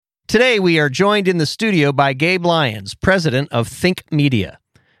Today, we are joined in the studio by Gabe Lyons, president of Think Media.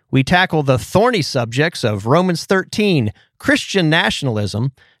 We tackle the thorny subjects of Romans 13, Christian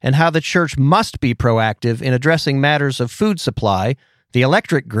nationalism, and how the church must be proactive in addressing matters of food supply, the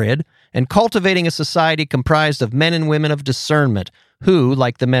electric grid, and cultivating a society comprised of men and women of discernment who,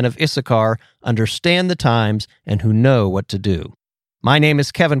 like the men of Issachar, understand the times and who know what to do. My name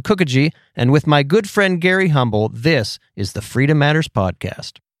is Kevin Cookagee, and with my good friend Gary Humble, this is the Freedom Matters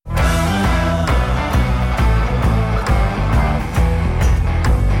Podcast.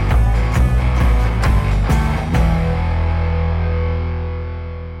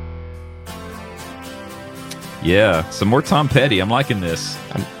 Yeah, some more Tom Petty. I'm liking this.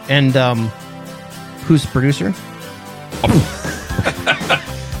 Who's the producer?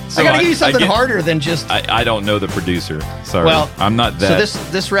 So I gotta give you something harder than just... I don't know the producer. Sorry. Well, I'm not that... So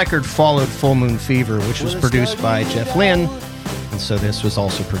this record followed Full Moon Fever, which was produced by Jeff Lynne, and so this was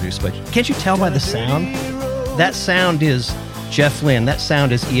also produced by... Can't you tell by the sound? That sound is Jeff Lynne. That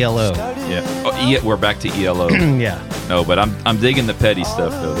sound is ELO. Yeah. Oh, we're back to ELO. Yeah. No, but I'm digging the Petty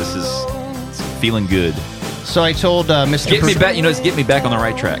stuff, though. This is feeling good. So I told Mr. Get me back, it's get me back on the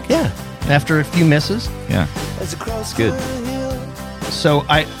right track. Yeah. After a few misses. Yeah. It's good. So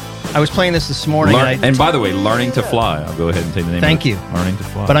I was playing this morning. And by the way, Learning to Fly. I'll go ahead and take the name Thank of it. you. Learning to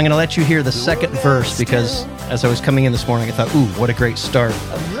Fly. But I'm going to let you hear the second verse because as I was coming in this morning, I thought, ooh, what a great start.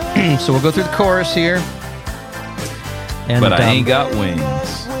 So we'll go through the chorus here. And, but I ain't got wings.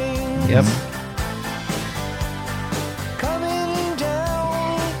 Yep.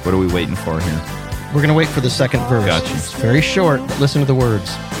 What are we waiting for here? We're going to wait for the second verse. Gotcha. It's very short, but listen to the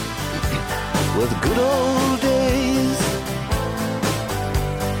words. Well, the good old days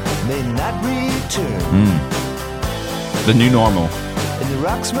may not return. The new normal. And the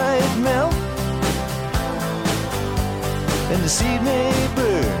rocks might melt. And the seed may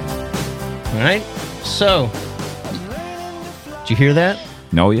burn. All right. So, did you hear that?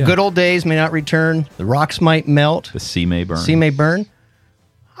 No, yeah. Good old days may not return. The rocks might melt. The sea may burn. Sea may burn.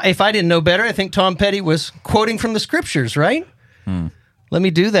 If I didn't know better, I think Tom Petty was quoting from the scriptures, right? Let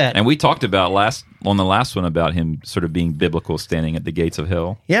me do that. And we talked about on the last one about him sort of being biblical, standing at the gates of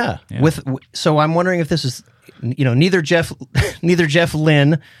hell. Yeah. So I'm wondering if this is, neither Jeff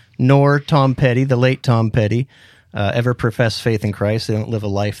Lynne nor Tom Petty, the late Tom Petty, ever profess faith in Christ. They don't live a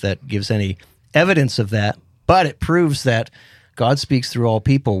life that gives any evidence of that, but it proves that God speaks through all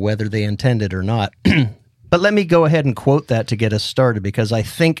people, whether they intend it or not. But let me go ahead and quote that to get us started, because I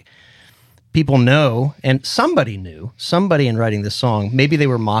think people know, and somebody in writing this song, maybe they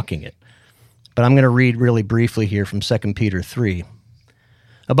were mocking it. But I'm going to read really briefly here from 2 Peter 3.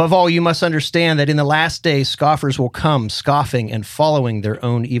 Above all, you must understand that in the last days scoffers will come, scoffing and following their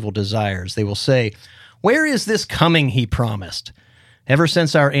own evil desires. They will say, "Where is this coming he promised? Ever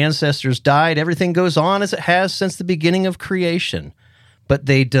since our ancestors died, everything goes on as it has since the beginning of creation." But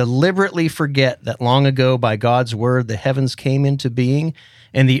they deliberately forget that long ago by God's word the heavens came into being,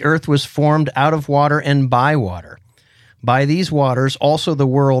 and the earth was formed out of water and by water. By these waters also the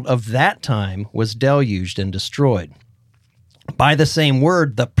world of that time was deluged and destroyed. By the same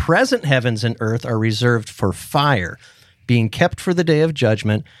word, the present heavens and earth are reserved for fire, being kept for the day of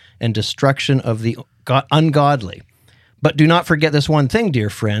judgment and destruction of the ungodly. But do not forget this one thing, dear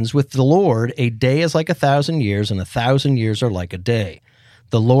friends. With the Lord, a day is like 1,000 years, and 1,000 years are like a day.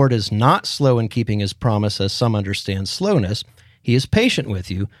 The Lord is not slow in keeping his promise, as some understand slowness. He is patient with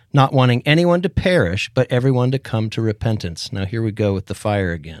you, not wanting anyone to perish, but everyone to come to repentance. Now here we go with the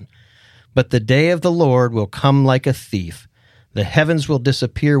fire again. But the day of the Lord will come like a thief. The heavens will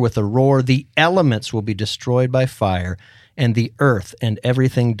disappear with a roar. The elements will be destroyed by fire, and the earth and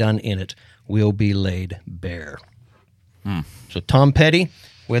everything done in it will be laid bare. So Tom Petty,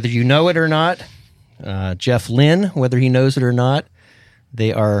 whether you know it or not, Jeff Lynne, whether he knows it or not,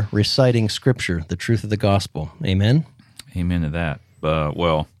 they are reciting Scripture, the truth of the gospel. Amen? Amen to that. I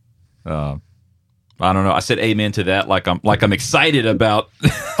don't know. I said amen to that like I'm excited about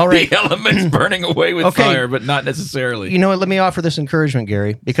All right. the elements burning away with fire, but not necessarily. You know what? Let me offer this encouragement,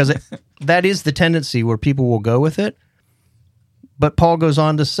 Gary, because that is the tendency where people will go with it. But Peter goes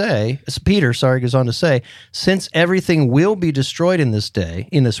on to say, since everything will be destroyed in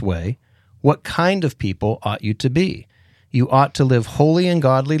this way, what kind of people ought you to be? You ought to live holy and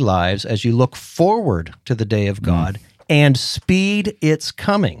godly lives as you look forward to the day of God and speed its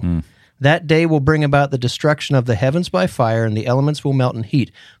coming. That day will bring about the destruction of the heavens by fire, and the elements will melt in heat.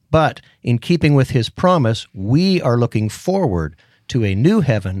 But in keeping with his promise, we are looking forward to a new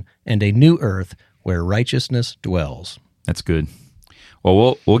heaven and a new earth where righteousness dwells. That's good.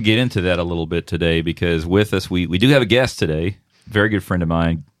 Well, we'll get into that a little bit today, because with us, we do have a guest today, very good friend of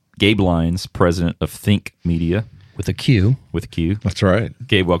mine, Gabe Lyons, president of Think Media. With a Q. With a Q. That's right.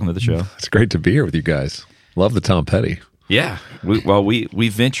 Gabe, welcome to the show. It's great to be here with you guys. Love the Tom Petty. Yeah. We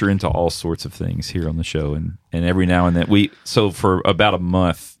venture into all sorts of things here on the show, and every now and then so for about a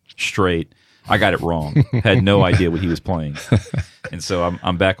month straight, I got it wrong. Had no idea what he was playing. And so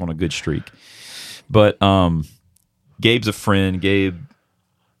I'm back on a good streak. But Gabe's a friend. Gabe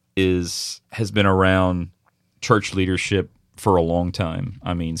has been around church leadership for a long time.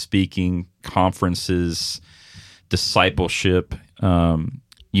 I mean, speaking, conferences, discipleship,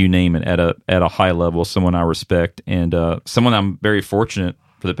 you name it, at a high level. Someone I respect, and someone I'm very fortunate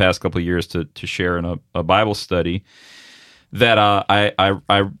for the past couple of years to share in a Bible study that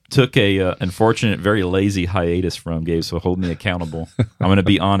I took a unfortunate, very lazy hiatus from, Gabe. So hold me accountable. I'm going to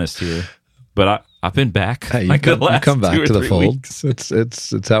be honest here, but I've been back. Hey, you come back to the fold.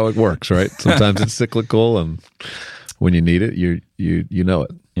 It's how it works, right? Sometimes it's cyclical, and when you need it, you know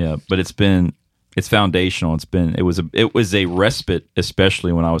it. Yeah, but it's foundational. It was a respite,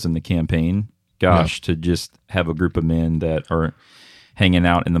 especially when I was in the campaign. Gosh, to just have a group of men that are hanging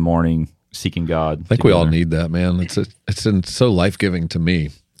out in the morning seeking God. I think we all need that, man. It's so life-giving to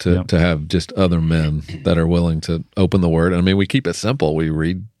me to have just other men that are willing to open the Word. I mean, we keep it simple.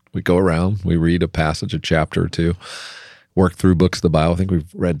 We go around, we read a passage, a chapter or two, work through books of the Bible. I think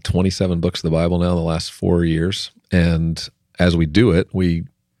we've read 27 books of the Bible now in the last 4 years. And as we do it,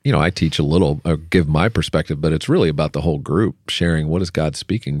 I teach a little, or give my perspective, but it's really about the whole group sharing what is God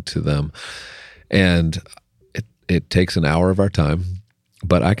speaking to them. And it takes an hour of our time.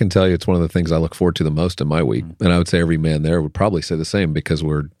 But I can tell you it's one of the things I look forward to the most in my week. And I would say every man there would probably say the same, because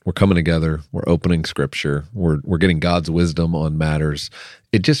we're coming together, we're opening Scripture, we're getting God's wisdom on matters.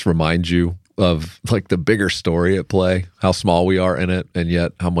 It just reminds you of like the bigger story at play, how small we are in it, and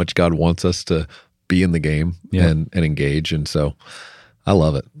yet how much God wants us to be in the game and engage. And so I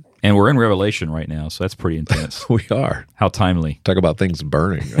love it. And we're in Revelation right now, so that's pretty intense. We are. How timely. Talk about things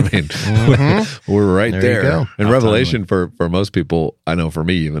burning. I mean, we're right there. You go. And Revelation for most people, I know for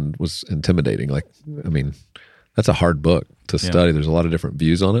me even, was intimidating. Like, I mean, that's a hard book to study. There's a lot of different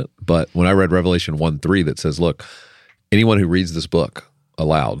views on it. But when I read Revelation 1:3 that says, look, anyone who reads this book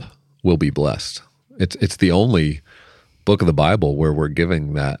aloud will be blessed. It's the only book of the Bible where we're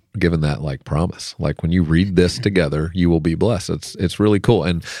given that like promise. Like, when you read this together, you will be blessed. It's really cool.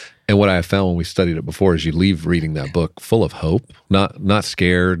 And what I found when we studied it before is you leave reading that book full of hope, not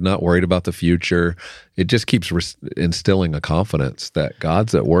scared, not worried about the future. It just keeps instilling a confidence that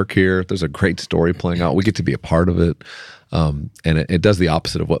God's at work here. There's a great story playing out. We get to be a part of it. And it does the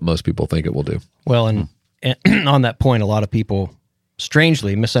opposite of what most people think it will do. Well, and on that point, a lot of people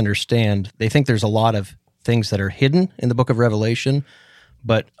strangely misunderstand. They think there's a lot of things that are hidden in the book of Revelation,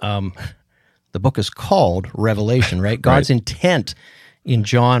 but the book is called Revelation, right? God's intent in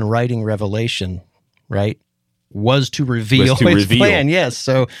John writing Revelation, right, was to reveal his plan. Yes,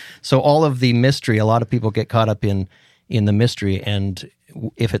 so all of the mystery, a lot of people get caught up in the mystery, and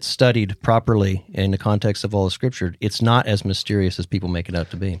if it's studied properly in the context of all of Scripture, it's not as mysterious as people make it out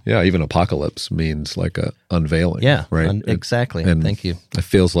to be. Yeah, even apocalypse means like a unveiling. Yeah, right. Exactly. And thank you. It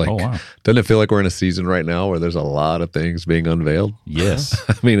feels like, doesn't it feel like we're in a season right now where there's a lot of things being unveiled? Yes.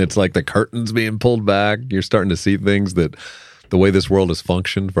 I mean, it's like the curtains being pulled back. You're starting to see things that the way this world has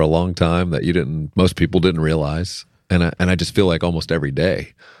functioned for a long time that most people didn't realize. And I just feel like almost every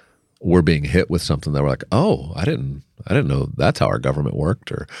day we're being hit with something that we're like, oh, I didn't know that's how our government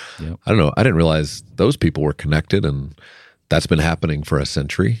worked, or I don't know, I didn't realize those people were connected, and that's been happening for a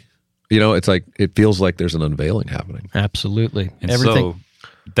century. It's like, it feels like there's an unveiling happening. Absolutely. And so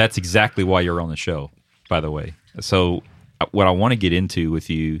that's exactly why you're on the show, by the way. So what I want to get into with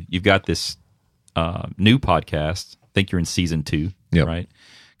you, you've got this new podcast. I think you're in season 2, right?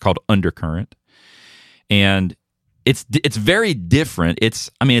 Called Undercurrent. And it's very different.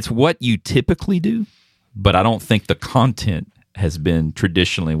 It's what you typically do, but I don't think the content has been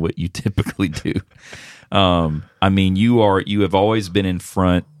traditionally what you typically do. You have always been in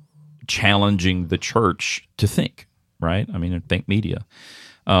front challenging the church to think, right? I mean, Think Media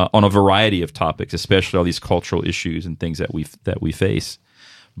on a variety of topics, especially all these cultural issues and things that we face.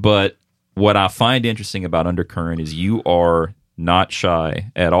 But what I find interesting about Undercurrent is you are not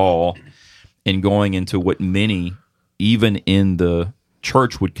shy at all in going into what many, even in the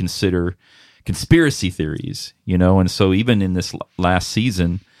church, would consider conspiracy theories, and so even in this last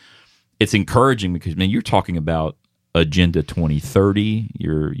season, it's encouraging because, man, you're talking about Agenda 2030,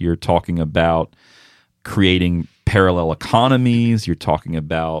 you're talking about creating parallel economies, you're talking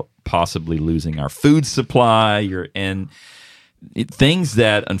about possibly losing our food supply, things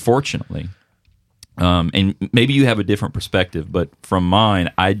that, unfortunately, And maybe you have a different perspective, but from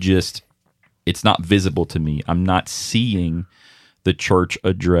mine, it's not visible to me. I'm not seeing the church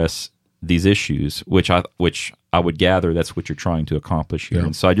address these issues, which I would gather that's what you're trying to accomplish here. Yeah.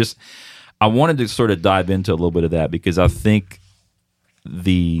 And so I wanted to sort of dive into a little bit of that, because I think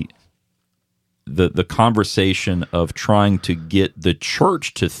the conversation of trying to get the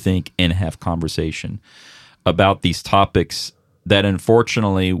church to think and have conversation about these topics that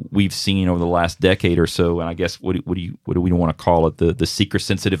unfortunately we've seen over the last decade or so, and I guess what do we want to call it, the seeker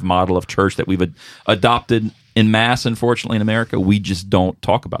sensitive model of church that we've adopted en masse, unfortunately, in America. We just don't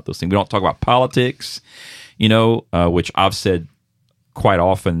talk about those things. We don't talk about politics, which I've said quite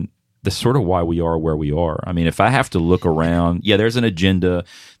often. That's sort of why we are where we are. I mean, if I have to look around, there's an agenda,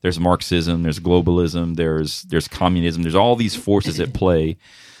 there's Marxism, there's globalism, there's communism, there's all these forces at play.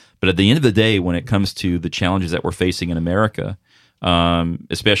 But at the end of the day, when it comes to the challenges that we're facing in America,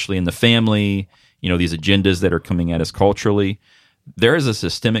 especially in the family, these agendas that are coming at us culturally, there is a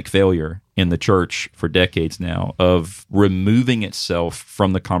systemic failure in the church for decades now of removing itself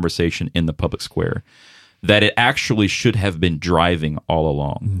from the conversation in the public square that it actually should have been driving all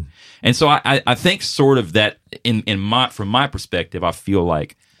along. Mm. And so I think sort of that from my perspective, I feel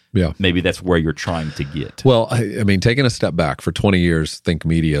like maybe that's where you're trying to get. Well, I mean, taking a step back, for 20 years, Think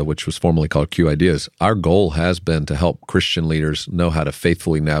Media, which was formerly called Q Ideas, our goal has been to help Christian leaders know how to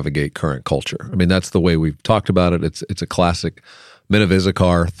faithfully navigate current culture. I mean, that's the way we've talked about it. It's a classic Men of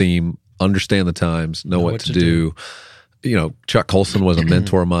Issachar theme: understand the times, know what to do. Chuck Colson was a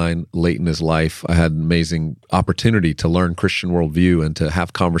mentor of mine late in his life. I had an amazing opportunity to learn Christian worldview and to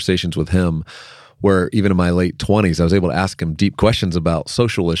have conversations with him where even in my late 20s, I was able to ask him deep questions about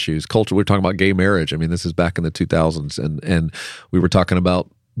social issues, culture. We were talking about gay marriage. I mean, this is back in the 2000s. And we were talking about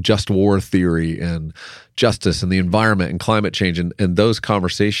just war theory and justice and the environment and climate change. And those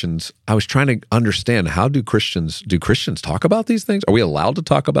conversations, I was trying to understand, how do Christians talk about these things? Are we allowed to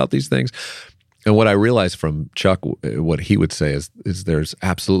talk about these things? And what I realized from Chuck, what he would say is there's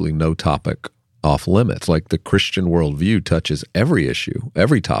absolutely no topic off limits. Like, the Christian worldview touches every issue,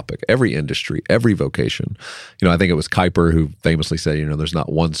 every topic, every industry, every vocation. I think it was Kuyper who famously said, there's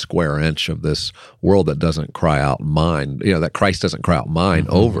not one square inch of this world that doesn't cry out mine, that Christ doesn't cry out mine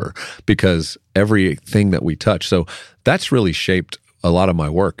over, because everything that we touch. So that's really shaped a lot of my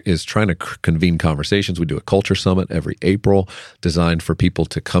work, is trying to convene conversations. We do a culture summit every April designed for people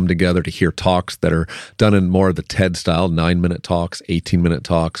to come together to hear talks that are done in more of the TED style, 9-minute talks, 18-minute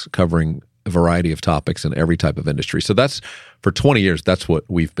talks, covering a variety of topics in every type of industry. So that's, for 20 years, that's what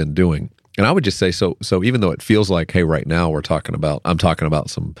we've been doing. And I would just say, so even though it feels like, hey, right now I'm talking about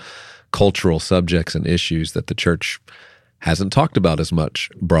some cultural subjects and issues that the church hasn't talked about as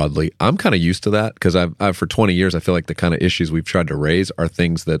much broadly, I'm kind of used to that, because I've for 20 years, I feel like the kind of issues we've tried to raise are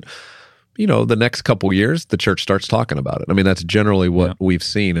things that, the next couple years, the church starts talking about it. I mean, that's generally what we've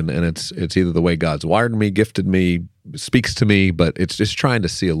seen, and it's either the way God's wired me, gifted me, speaks to me, but it's just trying to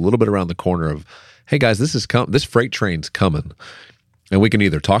see a little bit around the corner of, hey guys, this freight train's coming, and we can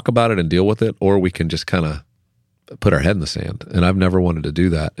either talk about it and deal with it, or we can just kind of put our head in the sand. And I've never wanted to do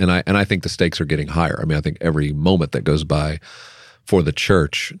that. And I think the stakes are getting higher. I mean, I think every moment that goes by for the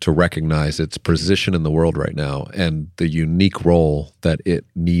church to recognize its position in the world right now and the unique role that it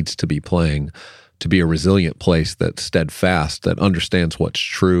needs to be playing to be a resilient place that's steadfast, that understands what's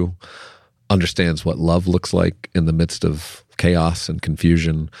true, understands what love looks like in the midst of chaos and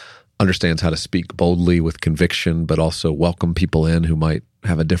confusion, understands how to speak boldly with conviction, but also welcome people in who might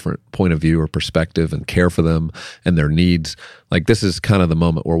have a different point of view or perspective, and care for them and their needs. Like, this is kind of the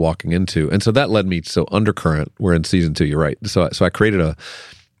moment we're walking into. And so that led me, so Undercurrent, we're in season 2, you're right. So I created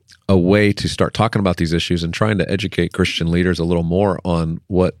a way to start talking about these issues and trying to educate Christian leaders a little more on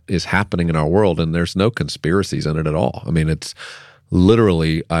what is happening in our world. And there's no conspiracies in it at all. I mean, it's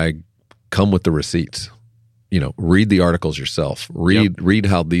literally, I come with the receipts. Read the articles yourself. Read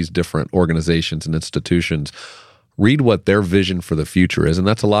how these different organizations and institutions, read what their vision for the future is. And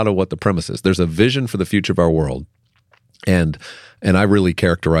that's a lot of what the premise is. There's a vision for the future of our world. And I really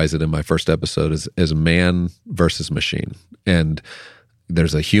characterize it in my first episode as man versus machine. And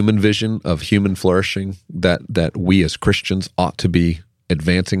there's a human vision of human flourishing that we as Christians ought to be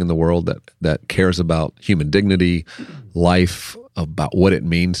advancing in the world, that cares about human dignity, life, about what it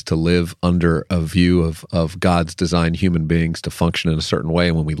means to live under a view of God's designed human beings to function in a certain way.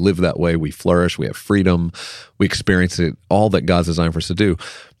 And when we live that way, we flourish, we have freedom, we experience it, all that God's designed for us to do.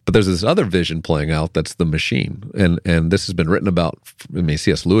 But there's this other vision playing out that's the machine. And this has been written about. I mean,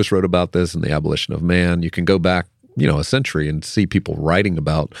 C.S. Lewis wrote about this in The Abolition of Man. You can go back, a century and see people writing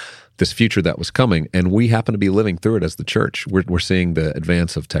about this future that was coming, and we happen to be living through it as the church. We're seeing the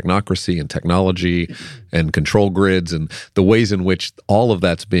advance of technocracy and technology and control grids and the ways in which all of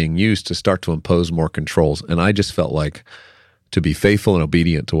that's being used to start to impose more controls. And I just felt like, to be faithful and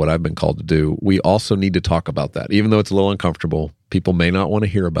obedient to what I've been called to do, we also need to talk about that. Even though it's a little uncomfortable, people may not want to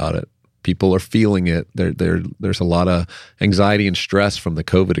hear about it. People are feeling it. There's a lot of anxiety and stress from the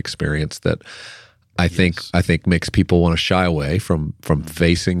COVID experience that I think makes people want to shy away from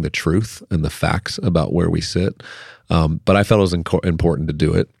facing the truth and the facts about where we sit. But I felt it was important to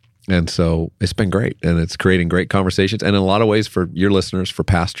do it. And so it's been great. And it's creating great conversations. And in a lot of ways for your listeners, for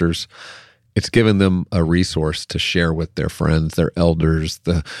pastors, it's given them a resource to share with their friends, their elders,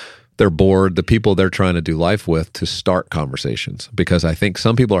 their board, the people they're trying to do life with, to start conversations. Because I think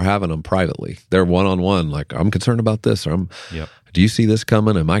some people are having them privately. They're one-on-one, like, I'm concerned about this, or do you see this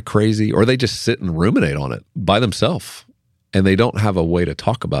coming? Am I crazy? Or they just sit and ruminate on it by themselves, and they don't have a way to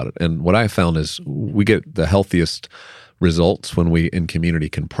talk about it. And what I found is we get the healthiest results when we in community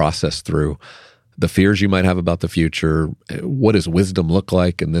can process through the fears you might have about the future. What does wisdom look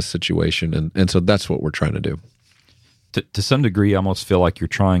like in this situation? And so that's what we're trying to do. To some degree, I almost feel like you're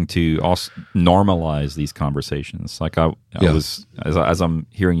trying to also normalize these conversations. Like I was, as I'm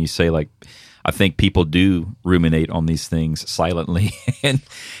hearing you say, like, I think people do ruminate on these things silently and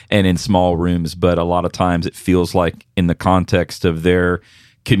in small rooms, but a lot of times it feels like in the context of their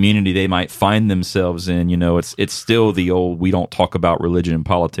community they might find themselves in, it's still the old, we don't talk about religion and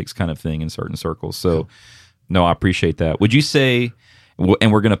politics kind of thing in certain circles. So no, I appreciate that. Would you say,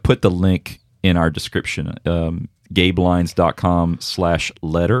 and we're going to put the link in our description,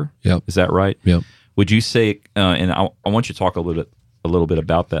 GabeLyons.com/letter. Yep. Is that right? Yep. Would you say, and I want you to talk a little bit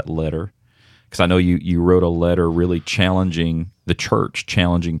about that letter, because I know you wrote a letter really challenging the church,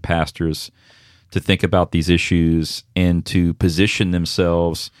 challenging pastors to think about these issues and to position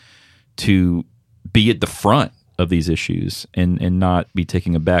themselves to be at the front of these issues and not be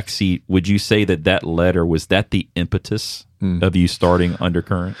taking a back seat. Would you say that letter, was that the impetus of you starting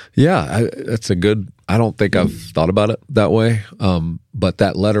Undercurrent? Yeah, I don't think I've thought about it that way. But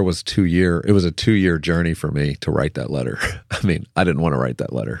that letter was it was a 2-year journey for me to write that letter. I mean, I didn't want to write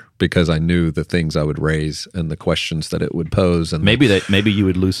that letter because I knew the things I would raise and the questions that it would pose. And maybe you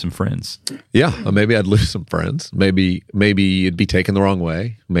would lose some friends. Yeah, maybe I'd lose some friends. Maybe it'd be taken the wrong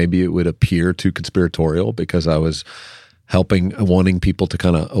way. Maybe it would appear too conspiratorial because I was wanting people to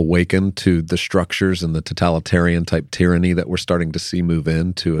kind of awaken to the structures and the totalitarian type tyranny that we're starting to see move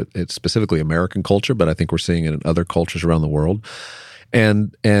into it, specifically American culture, but I think we're seeing it in other cultures around the world.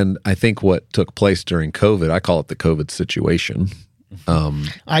 And I think what took place during COVID, I call it the COVID situation.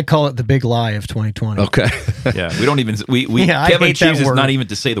 I call it the big lie of 2020. Okay. Yeah, we don't even Yeah, Kevin chooses not even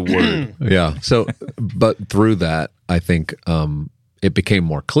to say the word. Yeah. So, but through that, I think it became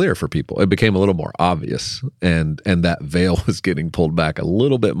more clear for people. It became a little more obvious, and that veil was getting pulled back a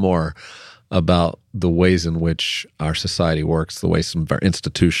little bit more about the ways in which our society works, the way some of our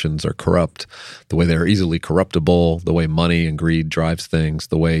institutions are corrupt, the way they're easily corruptible, the way money and greed drives things,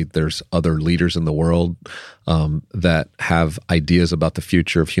 the way there's other leaders in the world that have ideas about the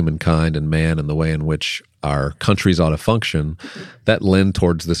future of humankind and man and the way in which our countries ought to function that lend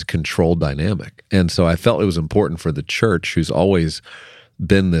towards this control dynamic. And so I felt it was important for the church, who's always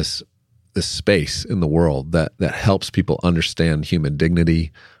been this space in the world that helps people understand human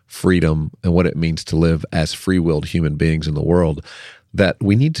dignity, freedom, and what it means to live as free-willed human beings in the world, that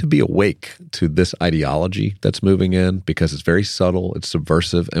we need to be awake to this ideology that's moving in because it's very subtle, it's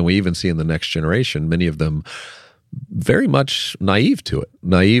subversive, and we even see in the next generation, many of them very much naive to it,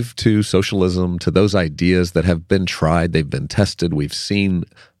 naive to socialism, to those ideas that have been tried, they've been tested, we've seen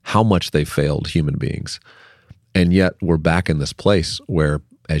how much they failed human beings. And yet we're back in this place where,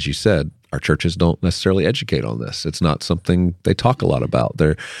 as you said, our churches don't necessarily educate on this. It's not something they talk a lot about.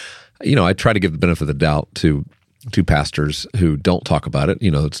 I try to give the benefit of the doubt to pastors who don't talk about it.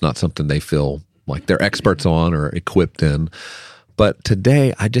 It's not something they feel like they're experts on or equipped in. But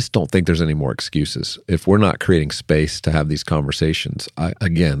today, I just don't think there's any more excuses. If we're not creating space to have these conversations,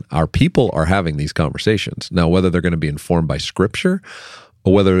 again, our people are having these conversations. Now, whether they're going to be informed by Scripture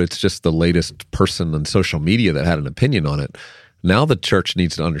or whether it's just the latest person on social media that had an opinion on it, now the church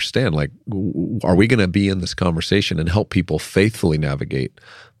needs to understand, like, are we going to be in this conversation and help people faithfully navigate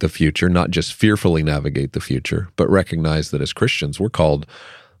the future, not just fearfully navigate the future, but recognize that as Christians, we're called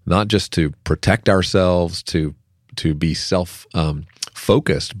not just to protect ourselves, to be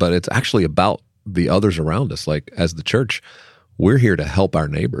self-focused, but it's actually about the others around us. Like, as the church, we're here to help our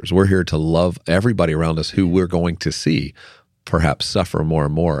neighbors. We're here to love everybody around us who we're going to see perhaps suffer more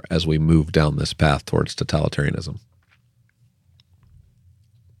and more as we move down this path towards totalitarianism.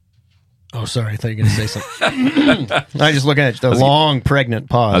 Oh, sorry. I thought you were going to say something. I was just looking at the long, pregnant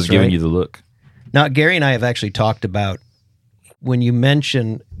pause. I was giving you the look. Now, Gary and I have actually talked about, when you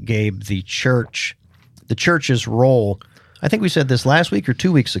mention, Gabe, the church's role. I think we said this last week or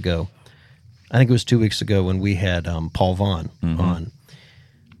 2 weeks ago. I think it was 2 weeks ago when we had Paul Vaughn on.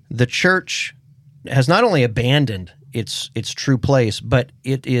 The church has not only abandoned its true place, but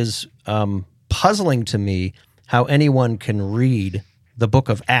it is puzzling to me how anyone can read the book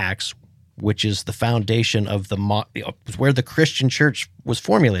of Acts, which is the foundation of where the Christian church was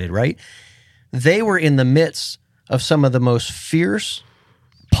formulated, right? They were in the midst of some of the most fierce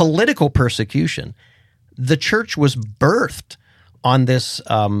political persecution. The church was birthed on this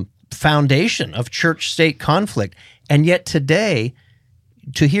foundation of church-state conflict, and yet today,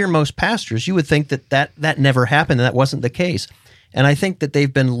 to hear most pastors, you would think that never happened, and that wasn't the case. And I think that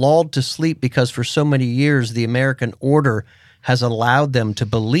they've been lulled to sleep because for so many years, the American order has allowed them to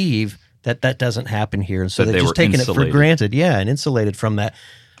believe that doesn't happen here. And so they've just taken it for granted. Yeah, and insulated from that.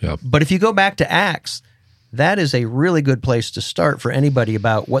 Yep. But if you go back to Acts, that is a really good place to start for anybody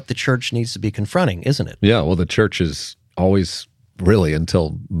about what the church needs to be confronting, isn't it? Yeah, well, the church has always really,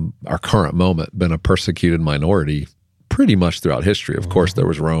 until our current moment, been a persecuted minority pretty much throughout history. Of course, there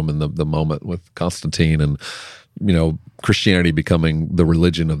was Rome in the moment with Constantine and, Christianity becoming the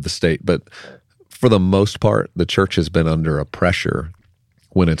religion of the state. But for the most part, the church has been under a pressure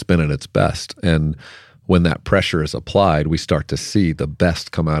when it's been at its best. And when that pressure is applied, we start to see the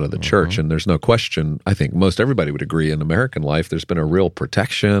best come out of the church. And there's no question, I think most everybody would agree, in American life, there's been a real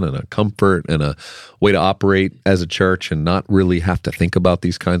protection and a comfort and a way to operate as a church and not really have to think about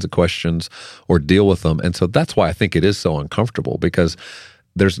these kinds of questions or deal with them. And so that's why I think it is so uncomfortable, because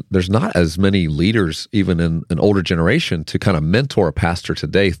there's not as many leaders, even in an older generation, to kind of mentor a pastor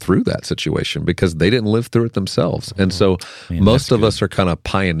today through that situation, because they didn't live through it themselves. And so most of us are kind of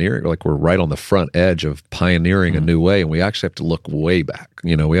pioneering, like we're right on the front edge of pioneering a new way, and we actually have to look way back.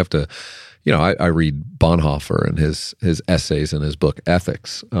 We have to, I read Bonhoeffer and his essays in his book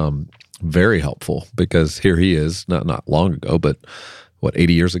Ethics, very helpful, because here he is, not long ago, but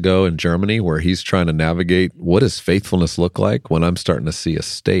 80 years ago in Germany, where he's trying to navigate what does faithfulness look like when I'm starting to see a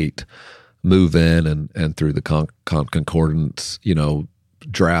state move in and through the concordance,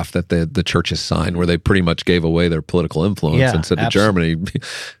 draft that the church has signed, where they pretty much gave away their political influence and said to Germany,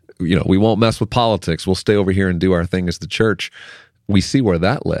 we won't mess with politics. We'll stay over here and do our thing as the church. We see where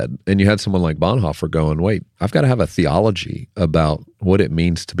that led. And you had someone like Bonhoeffer going, wait, I've got to have a theology about what it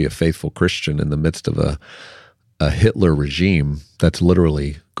means to be a faithful Christian in the midst of a Hitler regime that's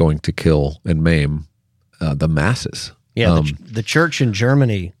literally going to kill and maim the masses. Yeah, the church in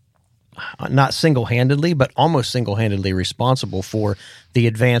Germany, not single-handedly, but almost single-handedly responsible for the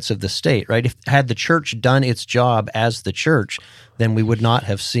advance of the state, right? Had the church done its job as the church, then we would not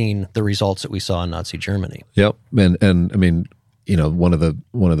have seen the results that we saw in Nazi Germany. Yep, and I mean, one of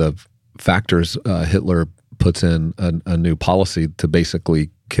the factors Hitler puts in a new policy to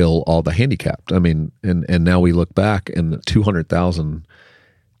basically kill all the handicapped. I mean, and now we look back, and 200,000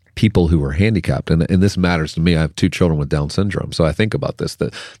 people who were handicapped, and this matters to me. I have 2 children with Down syndrome, so I think about this,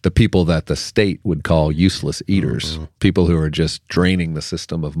 the people that the state would call useless eaters, people who are just draining the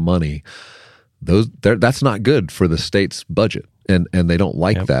system of money, that's not good for the state's budget, and they don't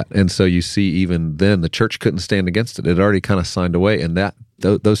like that. And so you see, even then, the church couldn't stand against it. It already kind of signed away, and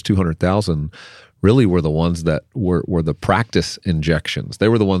those 200,000 really were the ones that were the practice injections. They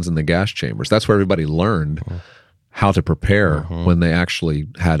were the ones in the gas chambers. That's where everybody learned how to prepare when they actually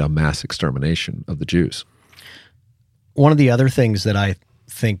had a mass extermination of the Jews. One of the other things that I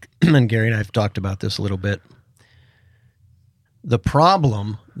think, and Gary and I have talked about this a little bit, the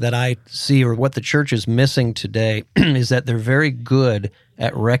problem that I see, or what the church is missing today, is that they're very good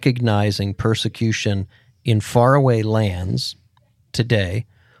at recognizing persecution in faraway lands today,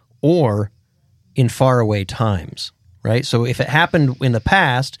 or in faraway times, right? So if it happened in the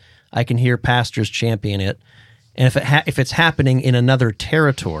past, I can hear pastors champion it. And if it's happening in another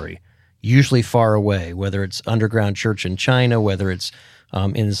territory, usually far away, whether it's underground church in China, whether it's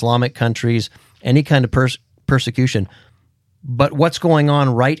in Islamic countries, any kind of persecution, but what's going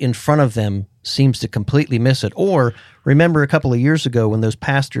on right in front of them seems to completely miss it. Or remember a couple of years ago when those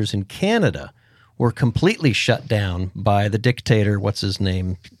pastors in Canada were completely shut down by the dictator, what's his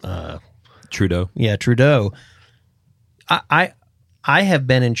name? Trudeau. Yeah, Trudeau. I have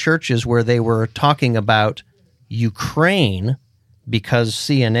been in churches where they were talking about Ukraine because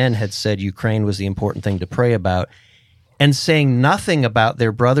CNN had said Ukraine was the important thing to pray about, and saying nothing about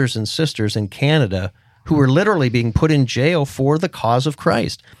their brothers and sisters in Canada who were literally being put in jail for the cause of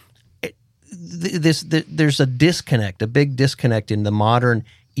Christ. There's a disconnect, a big disconnect in the modern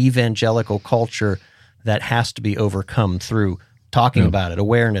evangelical culture that has to be overcome through talking about it,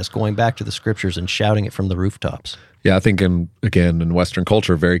 awareness, going back to the scriptures and shouting it from the rooftops. Yeah, I think in Western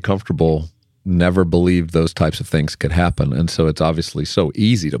culture, very comfortable, never believed those types of things could happen. And so it's obviously so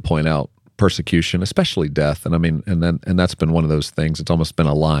easy to point out persecution, especially death. And I mean, and that's been one of those things. It's almost been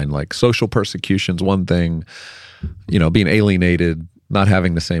a line, like social persecution's one thing, being alienated, not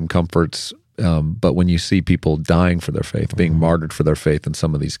having the same comforts. But when you see people dying for their faith, being martyred for their faith in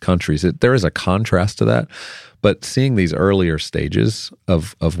some of these countries, there is a contrast to that. But seeing these earlier stages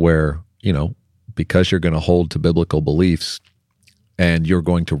of where, because you're going to hold to biblical beliefs and you're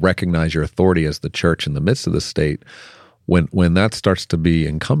going to recognize your authority as the church in the midst of the state, when that starts to be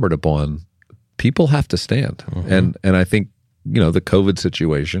encumbered upon, people have to stand. And I think, the COVID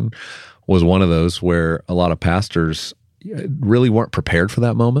situation was one of those where a lot of pastors really weren't prepared for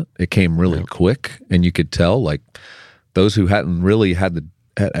that moment. It came really quick, and you could tell, like, those who hadn't really had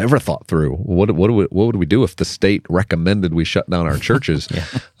ever thought through what would we do if the state recommended we shut down our churches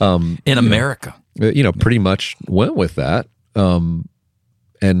in America. Pretty much went with that, and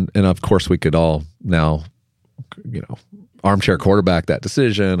of course we could all now, armchair quarterback that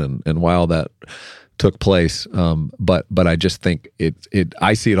decision and while that took place. But I just think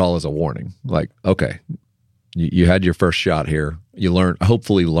I see it all as a warning. Like, okay, you had your first shot here. You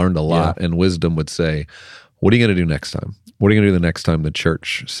hopefully learned a lot, and wisdom would say, what are you going to do next time? What are you going to do the next time the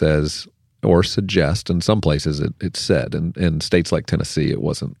church says or suggests? In some places it's said. In states like Tennessee, it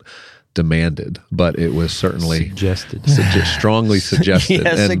wasn't demanded, but it was certainly strongly suggested.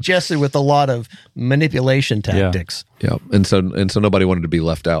 Suggested with a lot of manipulation tactics. Yeah. And so nobody wanted to be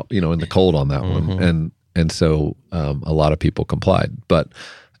left out, in the cold on that one. And so a lot of people complied. But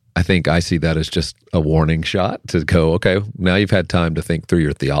I think I see that as just a warning shot to go, okay, now you've had time to think through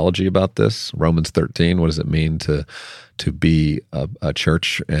your theology about this. Romans 13, what does it mean to be a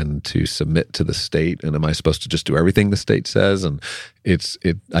church and to submit to the state? And am I supposed to just do everything the state says? And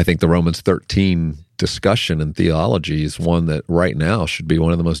I think the Romans 13 discussion and theology is one that right now should be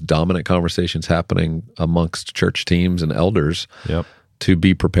one of the most dominant conversations happening amongst church teams and elders. Yep. To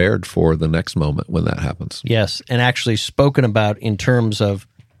be prepared for the next moment when that happens. Yes, and actually spoken about in terms of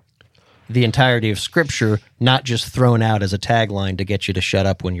the entirety of Scripture, not just thrown out as a tagline to get you to shut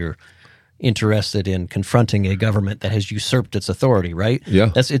up when you're interested in confronting a government that has usurped its authority, right?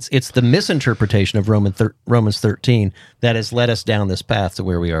 Yeah. It's the misinterpretation of Romans 13 that has led us down this path to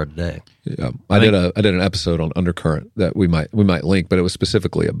where we are today. Yeah. I did an episode on undercurrent that we might link, but it was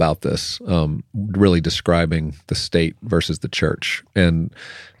specifically about this, really describing the state versus the church. And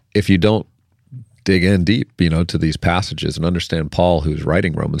if you don't dig in deep, to these passages and understand Paul, who's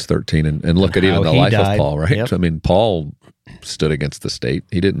writing Romans 13, and look at even the life of Paul, right? Yep. I mean, Paul stood against the state.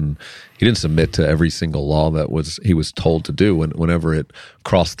 He didn't submit to every single law that he was told to do. Whenever it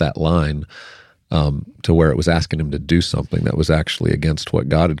crossed that line to where it was asking him to do something that was actually against what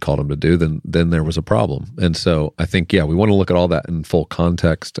God had called him to do, then there was a problem. And so I think, we want to look at all that in full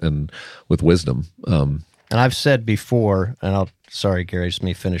context and with wisdom. And I've said before, and sorry, Gary, just let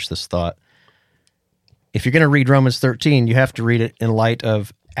me finish this thought. If you're going to read Romans 13, you have to read it in light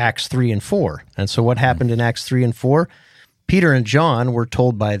of Acts 3 and 4. And so what happened in Acts 3 and 4? Peter and John were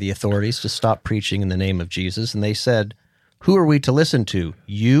told by the authorities to stop preaching in the name of Jesus, and they said, who are we to listen to,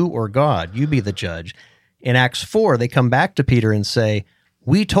 you or God? You be the judge. In Acts 4, they come back to Peter and say,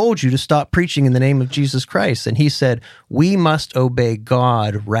 we told you to stop preaching in the name of Jesus Christ. And he said, we must obey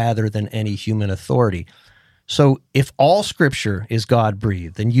God rather than any human authority. So if all Scripture is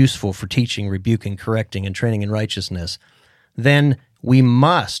God-breathed and useful for teaching, rebuking, correcting, and training in righteousness, then we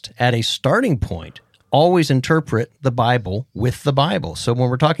must, at a starting point, always interpret the Bible with the Bible. So when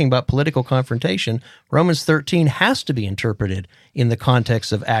we're talking about political confrontation, Romans 13 has to be interpreted in the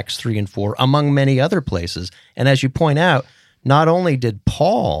context of Acts 3 and 4, among many other places. And as you point out, not only did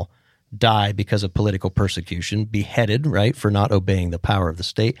Paul die because of political persecution, beheaded, right, for not obeying the power of the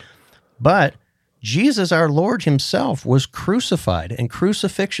state, but Jesus, our Lord himself, was crucified, and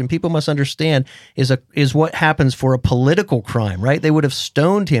crucifixion, people must understand, is what happens for a political crime, right? They would have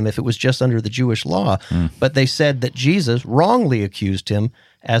stoned him if it was just under the Jewish law, but they said that Jesus wrongly accused him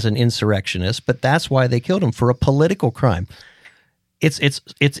as an insurrectionist, but that's why they killed him, for a political crime. It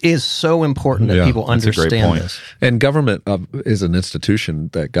is so important that people understand this. And government is an institution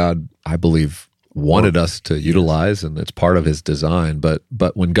that God, I believe, wanted us to utilize, and it's part of his design. But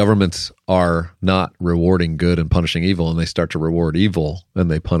when governments are not rewarding good and punishing evil, and they start to reward evil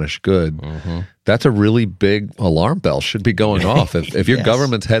and they punish good, that's a really big alarm bell should be going off. If your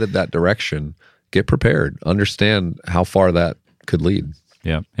government's headed that direction, get prepared. Understand how far that could lead.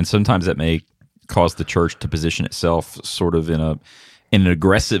 Yeah, and sometimes that may cause the church to position itself sort of in in an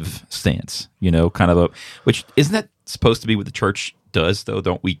aggressive stance, kind of which isn't that supposed to be what the church does though?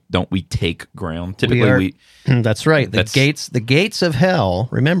 Don't we take ground? Typically that's right. The gates of hell,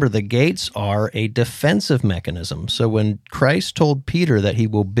 remember the gates are a defensive mechanism. So when Christ told Peter that he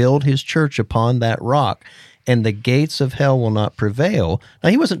will build his church upon that rock and the gates of hell will not prevail. Now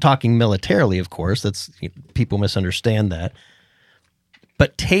he wasn't talking militarily, of course. People misunderstand that.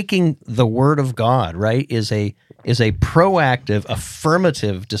 But taking the word of God, right, is a proactive,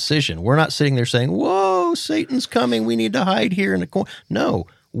 affirmative decision. We're not sitting there saying, "Whoa, Satan's coming. We need to hide here in the corner." No,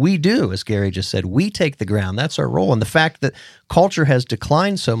 we do, as Gary just said. We take the ground. That's our role. And the fact that culture has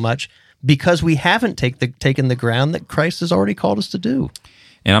declined so much because we haven't taken the ground that Christ has already called us to do.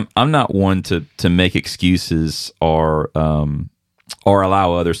 And I'm not one to make excuses or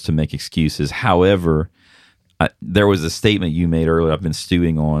allow others to make excuses. However, there was a statement you made earlier I've been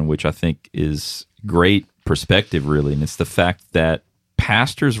stewing on, which I think is great perspective, really, and it's the fact that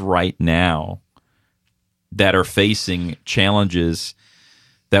pastors right now that are facing challenges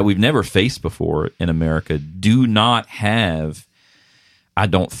that we've never faced before in America do not have, I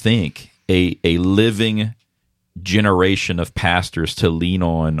don't think, a living generation of pastors to lean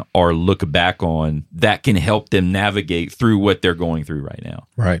on or look back on that can help them navigate through what they're going through right now.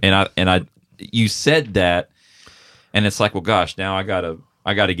 Right. And you said that, and it's like, well, gosh, now I gotta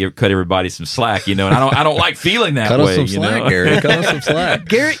cut everybody some slack, and I don't like feeling that way. Cut us some slack, Gary. Cut us some slack.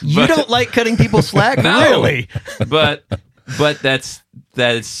 Gary, you don't like cutting people slack, really? But that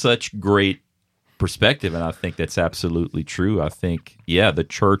is such great perspective, and I think that's absolutely true. I think, the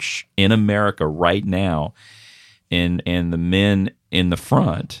church in America right now, and the men in the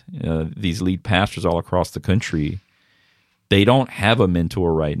front, these lead pastors all across the country, they don't have a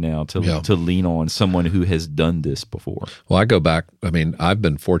mentor right now to lean on, someone who has done this before. Well, I go back. I mean, I've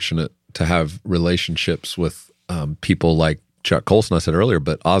been fortunate to have relationships with people like Chuck Colson, I said earlier,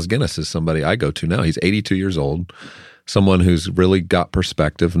 but Os Guinness is somebody I go to now. He's 82 years old, someone who's really got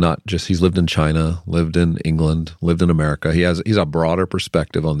perspective, not just he's lived in China, lived in England, lived in America. He's a broader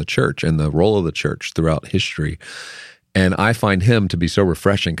perspective on the church and the role of the church throughout history. And I find him to be so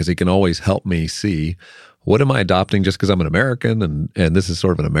refreshing because he can always help me see, what am I adopting just because I'm an American and this is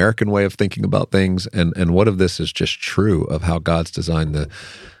sort of an American way of thinking about things? And what of this is just true of how God's designed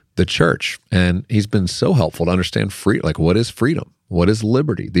the church? And he's been so helpful to understand like what is freedom? What is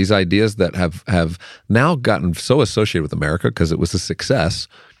liberty? These ideas that have now gotten so associated with America because it was a success,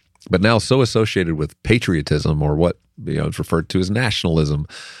 but now so associated with patriotism or what is referred to as nationalism,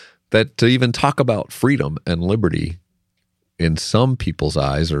 that to even talk about freedom and liberty in some people's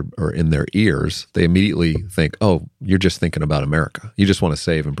eyes or in their ears, they immediately think, oh, you're just thinking about America. You just want to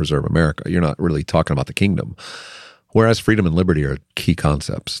save and preserve America. You're not really talking about the kingdom. Whereas freedom and liberty are key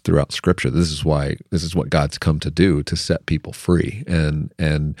concepts throughout Scripture. This is what God's come to do, to set people free.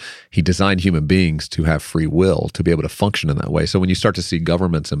 And he designed human beings to have free will, to be able to function in that way. So when you start to see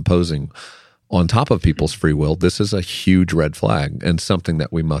governments imposing on top of people's free will, this is a huge red flag and something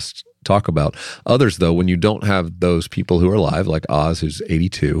that we must talk about. Others, though, when you don't have those people who are alive, like Oz, who's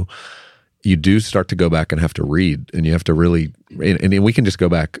 82, you do start to go back and have to read, and you have to really, and we can just go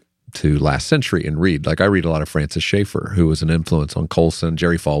back to last century and read. Like I read a lot of Francis Schaeffer, who was an influence on Colson,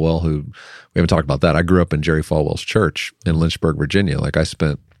 Jerry Falwell, who we haven't talked about that. I grew up in Jerry Falwell's church in Lynchburg, Virginia. Like I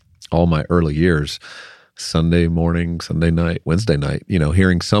spent all my early years Sunday morning, Sunday night, Wednesday night,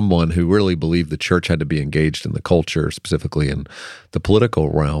 hearing someone who really believed the church had to be engaged in the culture, specifically in the political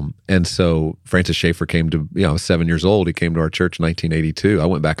realm. And so Francis Schaeffer came to, I was 7 years old. He came to our church in 1982. I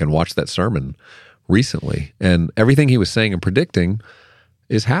went back and watched that sermon recently, and everything he was saying and predicting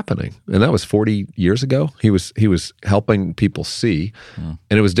is happening. And that was 40 years ago. He was helping people see, and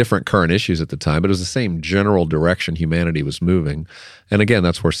it was different current issues at the time, but it was the same general direction humanity was moving. And again,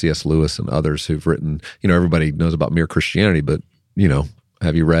 that's where C.S. Lewis and others who've written, everybody knows about Mere Christianity, but,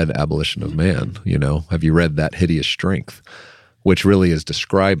 have you read Abolition of Man? Have you read That Hideous Strength? Which really is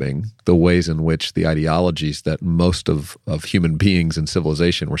describing the ways in which the ideologies that most of human beings and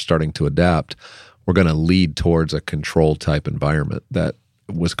civilization were starting to adapt were going to lead towards a control type environment that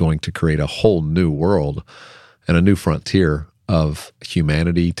was going to create a whole new world and a new frontier of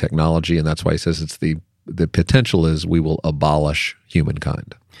humanity, technology, and that's why he says it's the potential is we will abolish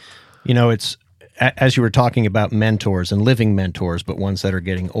humankind. It's as you were talking about mentors and living mentors, but ones that are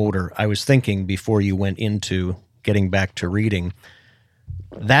getting older, I was thinking before you went into getting back to reading,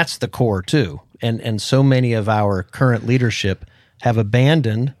 that's the core too. And so many of our current leadership have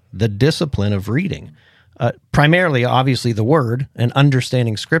abandoned the discipline of reading. Primarily, obviously, the Word and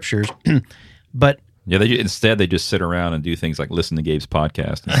understanding Scriptures, but instead they just sit around and do things like listen to Gabe's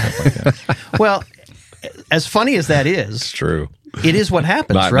podcast and stuff like that. Well, as funny as that is, it's true. it is what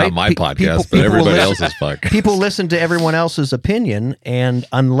happens, right? Not my podcast, but everybody else's podcast. People listen to everyone else's opinion, and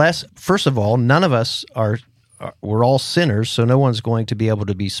unless, first of all, none of us we're all sinners, so no one's going to be able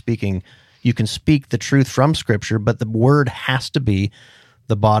to be speaking. You can speak the truth from Scripture, but the Word has to be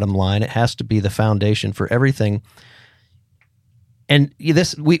the bottom line. It has to be the foundation for everything. And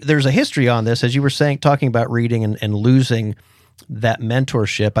there's a history on this, as you were saying, talking about reading and losing that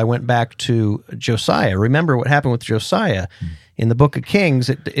mentorship. I went back to Josiah. Remember what happened with Josiah in the Book of Kings?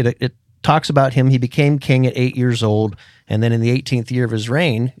 It talks about him. He became king at 8 years old, and then in the 18th year of his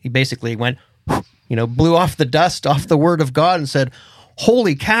reign, he basically went, blew off the dust off the Word of God and said,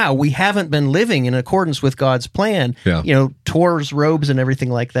 "Holy cow, we haven't been living in accordance with God's plan." Yeah. Tore his robes and everything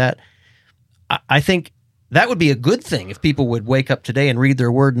like that. I think that would be a good thing if people would wake up today and read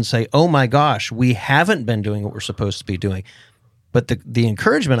their Word and say, "Oh my gosh, we haven't been doing what we're supposed to be doing." But the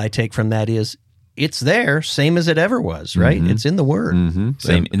encouragement I take from that is it's there, same as it ever was, right? Mm-hmm. It's in the Word. Mm-hmm.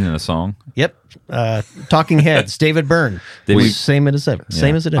 Same in a song. Yep. Talking Heads, David Byrne. Same as ever. Yeah.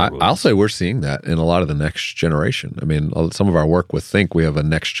 Same as it ever was. I'll say we're seeing that in a lot of the next generation. I mean, some of our work with Think, we have a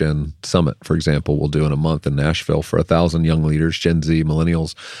Next Gen Summit, for example, we'll do in a month in Nashville for 1,000 young leaders, Gen Z,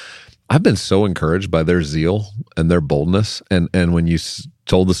 millennials. I've been so encouraged by their zeal and their boldness. And when you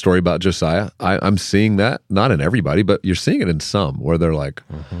told the story about Josiah, I'm seeing that, not in everybody, but you're seeing it in some, where they're like,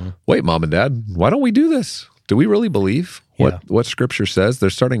 wait, Mom and Dad, why don't we do this? Do we really believe what Scripture says? They're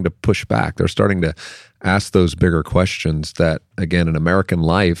starting to push back. They're starting to ask those bigger questions that, again, in American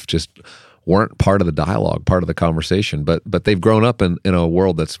life just weren't part of the dialogue, part of the conversation. But they've grown up in a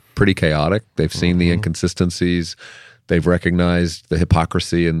world that's pretty chaotic. They've seen the inconsistencies. They've recognized the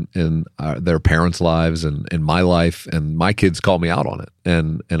hypocrisy in their parents' lives and in my life, and my kids call me out on it.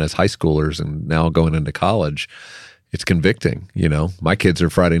 And as high schoolers and now going into college, it's convicting. My kids are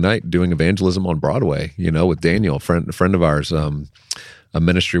Friday night doing evangelism on Broadway. With Daniel, a friend of ours, a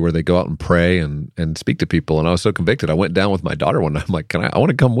ministry where they go out and pray and speak to people. And I was so convicted. I went down with my daughter one night. I'm like, I want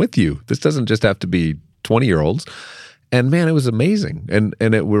to come with you. This doesn't just have to be 20-year-olds. And man, it was amazing. And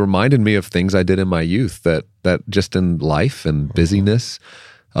it reminded me of things I did in my youth that just in life and busyness,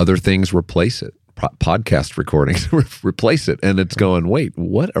 other things replace it. Podcast recordings replace it. And it's going, wait,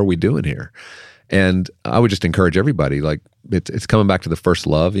 what are we doing here? And I would just encourage everybody, like it's coming back to the first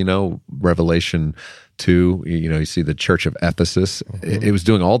love, Revelation 2, you see the church of Ephesus. It was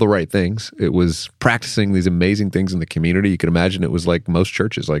doing all the right things. It was practicing these amazing things in the community. You can imagine it was like most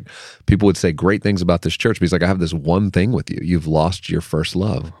churches. Like people would say great things about this church, but he's like, I have this one thing with you. You've lost your first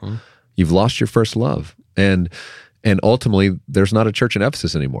love. You've lost your first love. And ultimately, there's not a church in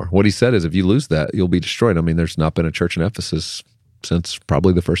Ephesus anymore. What he said is if you lose that, you'll be destroyed. I mean, there's not been a church in Ephesus since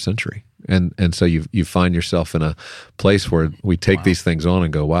probably the first century. And so you find yourself in a place where we take these things on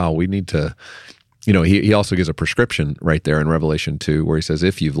and go, wow, we need to, he also gives a prescription right there in Revelation 2 where he says,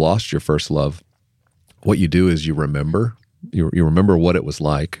 if you've lost your first love, what you do is you remember what it was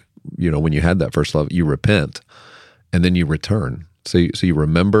like, when you had that first love, you repent, and then you return. So you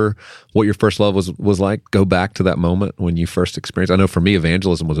remember what your first love was like, go back to that moment when you first experienced. I know for me,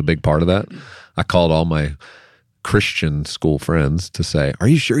 evangelism was a big part of that. I called all my Christian school friends to say, are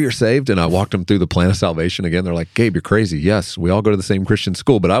you sure you're saved? And I walked them through the plan of salvation again. They're like, Gabe, you're crazy. Yes, we all go to the same Christian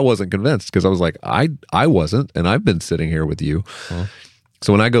school, but I wasn't convinced because I was like, I wasn't, and I've been sitting here with you.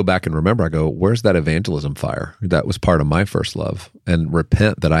 So when I go back and remember, I go, where's that evangelism fire? That was part of my first love, and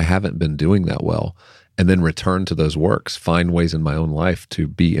repent that I haven't been doing that well, and then return to those works, find ways in my own life to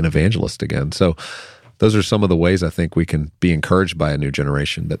be an evangelist again. So those are some of the ways I think we can be encouraged by a new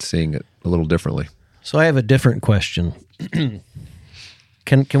generation that's seeing it a little differently. So I have a different question.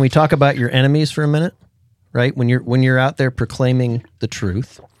 Can we talk about your enemies for a minute? Right? When you're out there proclaiming the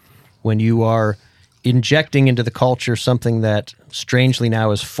truth, when you are injecting into the culture something that strangely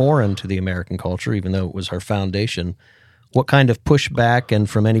now is foreign to the American culture, even though it was our foundation, what kind of pushback, and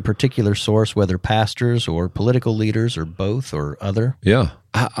from any particular source, whether pastors or political leaders or both or other? Yeah.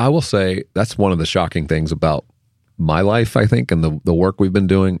 I will say that's one of the shocking things about my life, I think, and the work we've been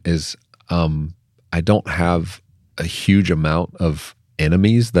doing is I don't have a huge amount of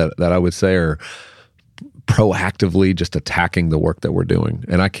enemies that I would say are proactively just attacking the work that we're doing.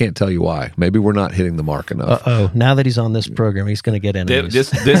 And I can't tell you why. Maybe we're not hitting the mark enough. Now that he's on this program, he's going to get enemies.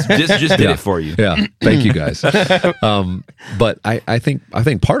 This just did it for you. Yeah. Thank you guys. But I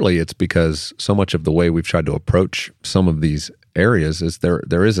think partly it's because so much of the way we've tried to approach some of these areas is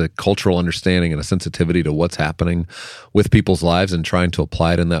there is a cultural understanding and a sensitivity to what's happening with people's lives and trying to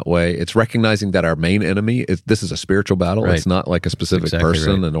apply it in that way. It's recognizing that our main enemy this is a spiritual battle. Right. It's not like a specific Exactly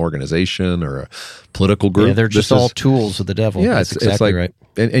person, right. an organization, or a political group. Yeah, they're just This all is- tools of the devil. yeah, That's it's exactly like,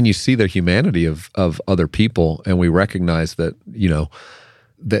 right. and you see the humanity of other people, and we recognize that,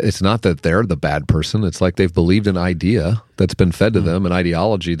 that it's not that they're the bad person. It's like they've believed an idea that's been fed to them, an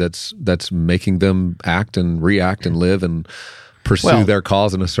ideology that's making them act and react and live and pursue their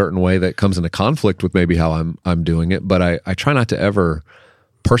cause in a certain way that comes into conflict with maybe how I'm doing it. But I try not to ever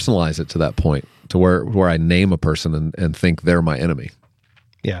personalize it to that point, to where I name a person and think they're my enemy.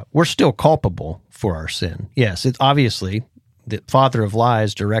 Yeah, we're still culpable for our sin. Yes, it's obviously the father of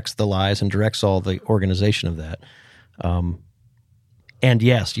lies directs the lies and directs all the organization of that. And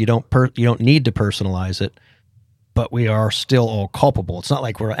yes, you don't need to personalize it, but we are still all culpable. It's not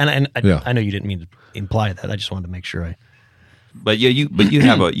like we're I know you didn't mean to imply that. I just wanted to make sure I. But yeah,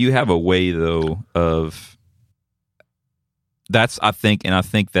 you have a way though of that's I think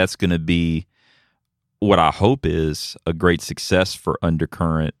that's going to be what I hope is a great success for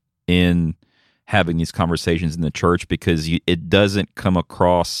Undercurrent in having these conversations in the church, because it doesn't come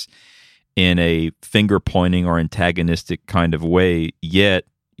across in a finger-pointing or antagonistic kind of way, yet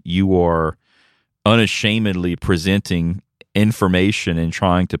you are unashamedly presenting information and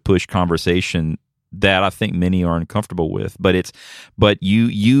trying to push conversation that I think many are uncomfortable with. But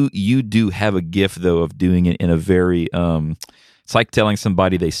you do have a gift, though, of doing it in a very it's like telling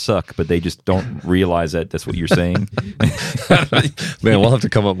somebody they suck, but they just don't realize that that's what you're saying. Man, we'll have to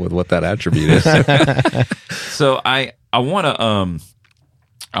come up with what that attribute is. So I want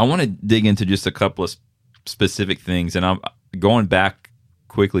to dig into just a couple of specific things, and I'm going back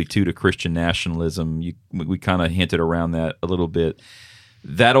quickly to Christian nationalism. We kind of hinted around that a little bit.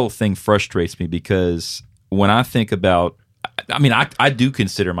 That whole thing frustrates me because when I think about, I do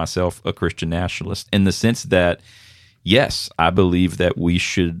consider myself a Christian nationalist in the sense that, yes, I believe that we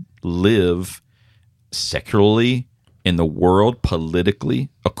should live secularly in the world politically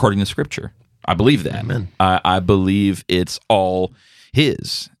according to Scripture. I believe that. Amen. I believe it's all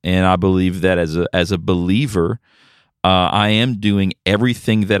His, and I believe that as a believer, I am doing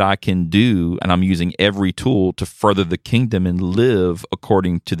everything that I can do, and I'm using every tool to further the kingdom and live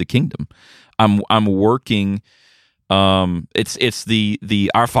according to the kingdom. I'm working. It's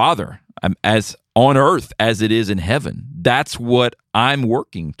the Our Father as on earth as it is in heaven. That's what I'm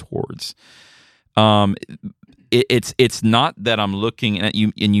working towards. It's not that I'm looking at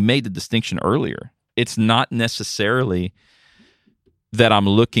you, and you made the distinction earlier. It's not necessarily that I'm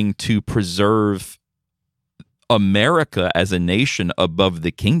looking to preserve America as a nation above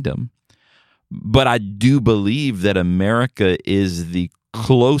the kingdom, but I do believe that America is the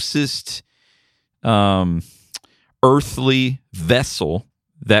closest earthly vessel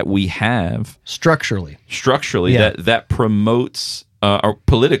that we have Structurally, yeah. that promotes, or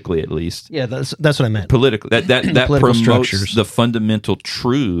politically at least. yeah, that's what I meant. Politically, that Political promotes structures. the fundamental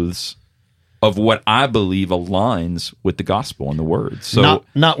truths of what I believe aligns with the gospel and the word. So,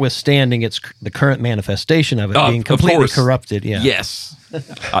 notwithstanding the current manifestation of it being of completely course, corrupted. Yeah. yes,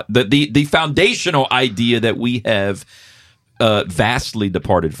 the foundational idea that we have vastly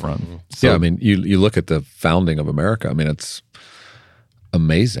departed from. So, Yeah, I mean, you look at the founding of America. I mean, it's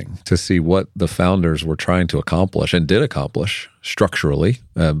amazing to see what the founders were trying to accomplish and did accomplish structurally,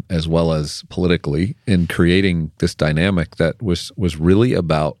 as well as politically, in creating this dynamic that was really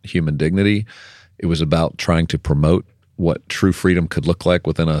about human dignity. It was about trying to promote what true freedom could look like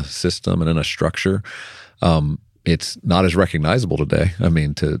within a system and in a structure. It's not as recognizable today. I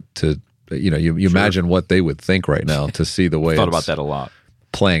mean, you imagine what they would think right now to see the way thought it's about that a lot.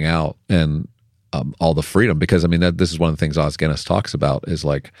 playing out and all the freedom, because I mean this is one of the things Os Guinness talks about is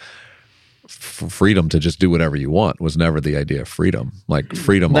like freedom to just do whatever you want was never the idea of freedom. Like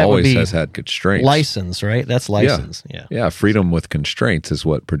freedom That would always be has had constraints. License, right? That's license. Yeah. Freedom with constraints is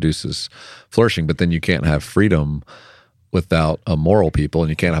what produces flourishing. But then you can't have freedom without a moral people, and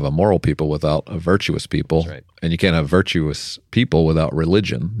you can't have a moral people without a virtuous people, That's right. and you can't have virtuous people without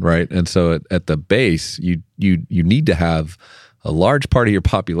religion, right? And so at the base, you need to have a large part of your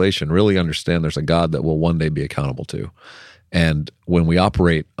population really understand there's a God that will one day be accountable to. And when we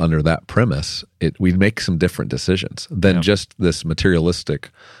operate under that premise, we make some different decisions than just this materialistic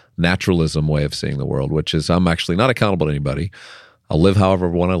naturalism way of seeing the world, which is I'm actually not accountable to anybody. I'll live however I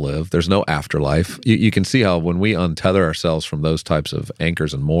want to live. There's no afterlife. You can see how when we untether ourselves from those types of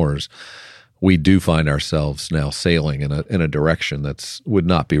anchors and moors, we do find ourselves now sailing in a direction that's would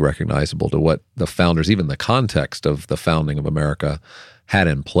not be recognizable to what the founders, even the context of the founding of America, had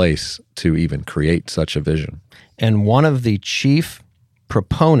in place to even create such a vision. And one of the chief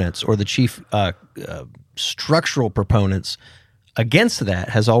proponents, or the chief structural proponents against that,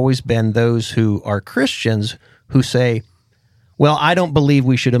 has always been those who are Christians who say, well, I don't believe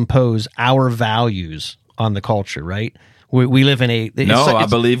we should impose our values on the culture, right? We live in a... I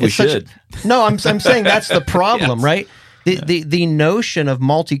believe we should. No, I'm saying that's the problem, yes. Right? The notion of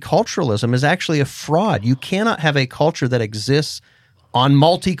multiculturalism is actually a fraud. You cannot have a culture that exists on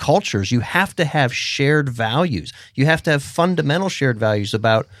multicultures. You have to have shared values. You have to have fundamental shared values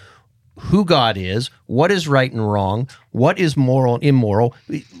about who God is, what is right and wrong, what is moral and immoral.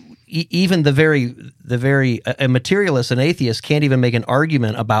 Even the very materialist and atheist can't even make an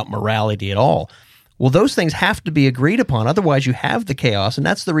argument about morality at all. Well, those things have to be agreed upon. Otherwise, you have the chaos, and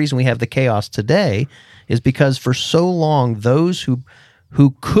that's the reason we have the chaos today, is because for so long, those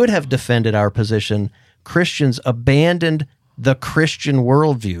who could have defended our position, Christians, abandoned the Christian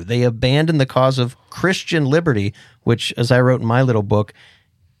worldview. They abandoned the cause of Christian liberty, which, as I wrote in my little book,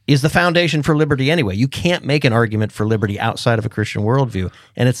 is the foundation for liberty anyway. You can't make an argument for liberty outside of a Christian worldview,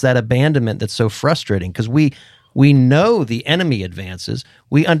 and it's that abandonment that's so frustrating, because we know the enemy advances.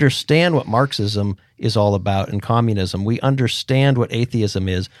 We understand what Marxism is all about and communism. We understand what atheism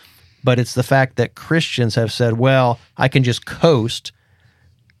is, but it's the fact that Christians have said, well, I can just coast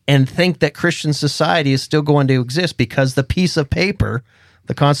and think that Christian society is still going to exist because the piece of paper,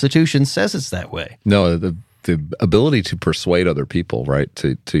 the Constitution, says it's that way. No, the ability to persuade other people, right,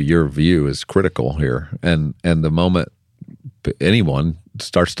 to your view is critical here. And the moment anyone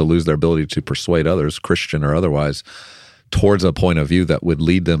starts to lose their ability to persuade others, Christian or otherwise, towards a point of view that would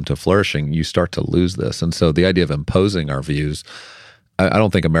lead them to flourishing, you start to lose this. And so the idea of imposing our views, I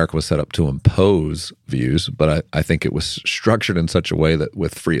don't think America was set up to impose views, but I think it was structured in such a way that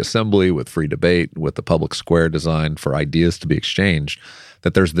with free assembly, with free debate, with the public square designed for ideas to be exchanged,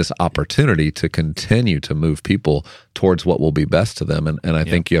 that there's this opportunity to continue to move people towards what will be best to them. And I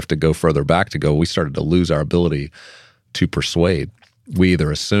think you have to go further back to go, we started to lose our ability to persuade. We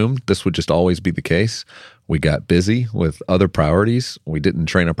either assumed this would just always be the case. We got busy with other priorities. We didn't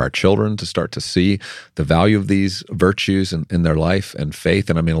train up our children to start to see the value of these virtues in their life and faith.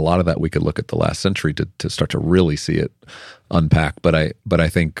 And I mean, a lot of that we could look at the last century to start to really see it unpack. But I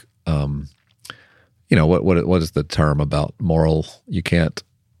think, what is the term about moral? You can't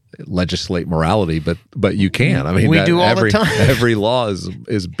legislate morality, but you can. I mean, we do all the time. Every law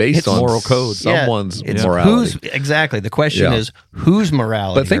is based on moral code. Someone's morality. Exactly. The question is whose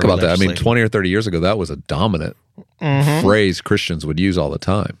morality. But think about that. I mean, 20 or 30 years ago, that was a dominant phrase Christians would use all the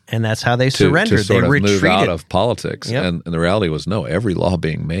time, and that's how they surrendered. To sort they of retreated. move out of politics. Yep. And the reality was, no. Every law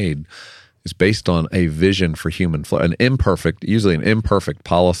being made is based on a vision for human usually an imperfect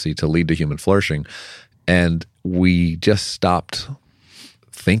policy to lead to human flourishing, and we just stopped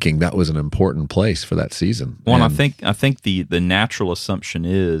thinking that was an important place for that season. Well, and I think the natural assumption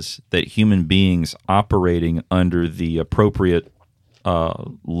is that human beings operating under the appropriate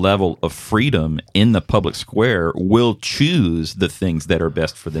level of freedom in the public square will choose the things that are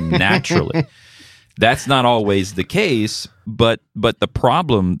best for them naturally. That's not always the case, but the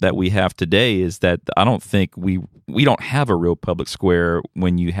problem that we have today is that I don't think we don't have a real public square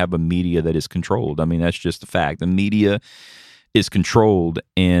when you have a media that is controlled. I mean, that's just a fact. The media is controlled,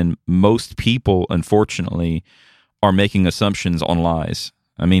 and most people, unfortunately, are making assumptions on lies.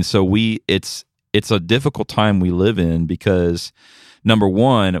 I mean, so it's a difficult time we live in because, number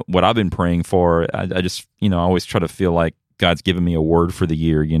one, what I've been praying for, I just, I always try to feel like God's given me a word for the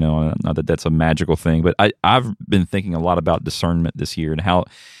year, not that that's a magical thing, but I've been thinking a lot about discernment this year and how,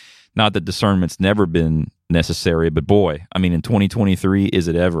 not that discernment's never been necessary, but boy, I mean, in 2023, is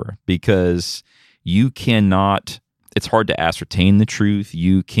it ever? Because it's hard to ascertain the truth.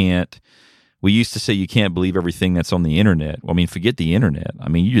 We used to say you can't believe everything that's on the internet. Well, I mean, forget the internet. I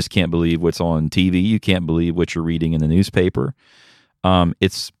mean, you just can't believe what's on TV. You can't believe what you're reading in the newspaper.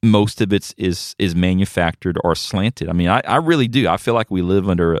 Most of it is manufactured or slanted. I mean, I really do. I feel like we live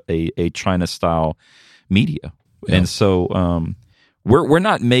under a China style media. Yeah. And so, we're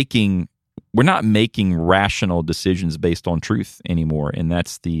not making rational decisions based on truth anymore. And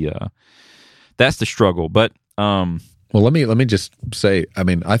that's the struggle. But, well, let me just say, I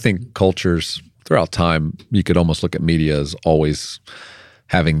mean, I think cultures throughout time, you could almost look at media as always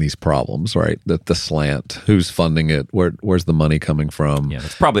having these problems, right? The slant, who's funding it, where's the money coming from? Yeah,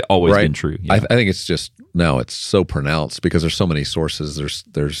 that's probably always been true. Yeah. I think it's just now it's so pronounced because there's so many sources.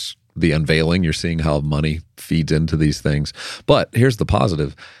 There's the unveiling. You're seeing how money feeds into these things. But here's the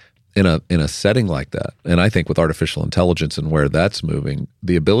positive. In a setting like that, and I think with artificial intelligence and where that's moving,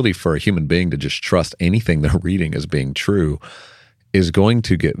 the ability for a human being to just trust anything they're reading as being true is going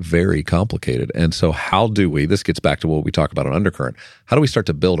to get very complicated. And so how do we, this gets back to what we talk about on Undercurrent, how do we start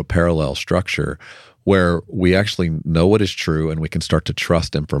to build a parallel structure where we actually know what is true and we can start to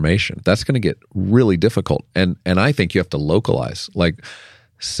trust information? That's going to get really difficult. And I think you have to localize. Like,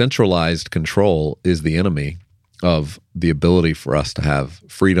 centralized control is the enemy of the ability for us to have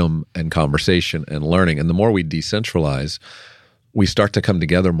freedom and conversation and learning. And the more we decentralize, we start to come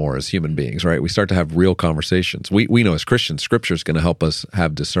together more as human beings, right? We start to have real conversations. We know as Christians, Scripture is going to help us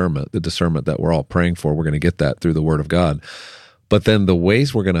have discernment, the discernment that we're all praying for. We're going to get that through the Word of God. But then the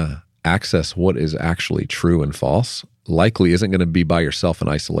ways we're going to access what is actually true and false likely isn't going to be by yourself in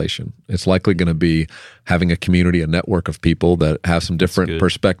isolation. It's likely going to be having a community, a network of people that have some different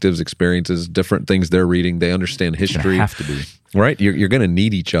perspectives, experiences, different things they're reading. They understand history. Have to be. Right? You're going to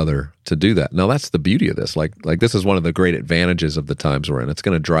need each other to do that. Now, that's the beauty of this. Like this is one of the great advantages of the times we're in. It's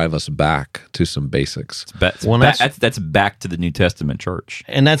going to drive us back to some basics. That's back to the New Testament church.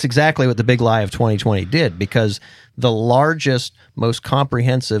 And that's exactly what the big lie of 2020 did, because the largest, most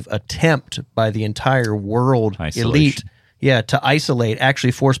comprehensive attempt by the entire world elite to isolate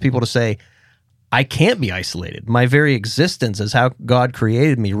actually forced people to say, I can't be isolated. My very existence as how God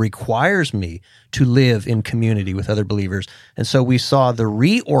created me requires me to live in community with other believers. And so we saw the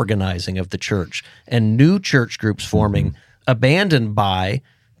reorganizing of the church and new church groups forming, abandoned by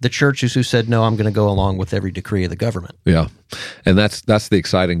the churches who said, no, I'm going to go along with every decree of the government. Yeah. And that's the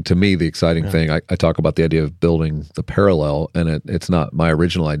exciting, to me, the exciting thing. I talk about the idea of building the parallel, and it's not my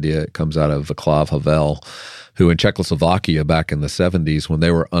original idea. It comes out of Václav Havel, who in Czechoslovakia back in the 70s, when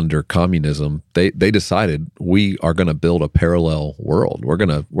they were under communism, they decided we are going to build a parallel world. We're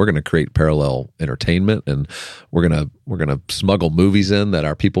going to create parallel entertainment, and we're going to smuggle movies in that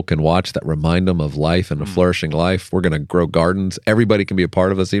our people can watch that remind them of life and a flourishing life. We're going to grow gardens. Everybody can be a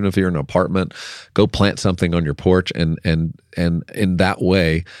part of us, even if you're in an apartment. Go plant something on your porch, and in that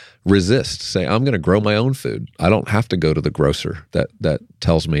way resist. Say, I'm going to grow my own food. I don't have to go to the grocer that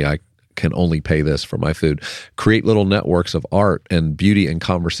tells me I can only pay this for my food. Create little networks of art and beauty and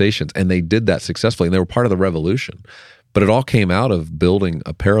conversations. And they did that successfully, and they were part of the revolution. But it all came out of building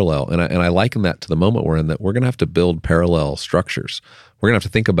a parallel. And I liken that to the moment we're in, that we're going to have to build parallel structures. We're going to have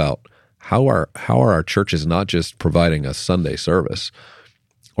to think about how are our churches not just providing a Sunday service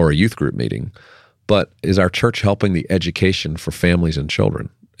or a youth group meeting, but is our church helping the education for families and children?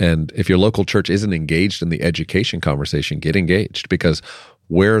 And if your local church isn't engaged in the education conversation, get engaged, because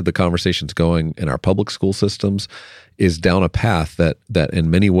where the conversation's going in our public school systems is down a path that in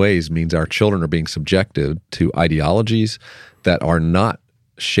many ways means our children are being subjected to ideologies that are not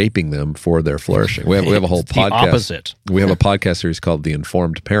shaping them for their flourishing. We have a whole podcast. Opposite. We have a podcast series called The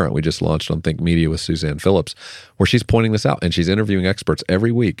Informed Parent. We just launched on Think Media with Suzanne Phillips, where she's pointing this out, and she's interviewing experts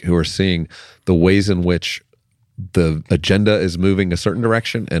every week who are seeing the ways in which the agenda is moving a certain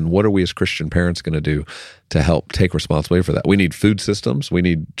direction, and what are we as Christian parents going to do to help take responsibility for that? We need food systems. We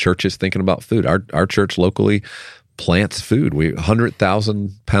need churches thinking about food. Our church locally plants food.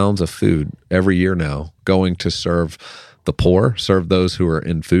 100,000 pounds of food every year now going to serve the poor, serve those who are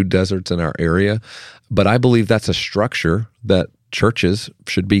in food deserts in our area. But I believe that's a structure that churches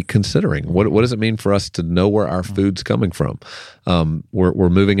should be considering. What does it mean for us to know where our food's coming from? We're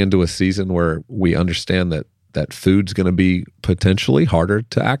moving into a season where we understand that food's going to be potentially harder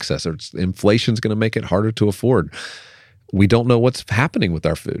to access, or inflation's going to make it harder to afford. We don't know what's happening with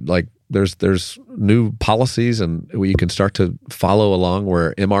our food. Like there's new policies, and you can start to follow along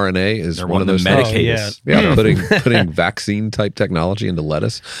where mRNA is one of those things. Putting vaccine type technology into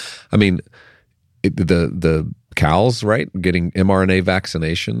lettuce. I mean, the cows, right, getting mRNA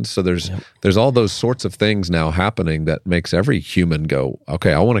vaccinations. So there's all those sorts of things now happening that makes every human go,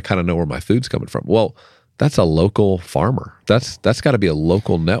 okay, I want to kind of know where my food's coming from. Well, that's a local farmer. That's got to be a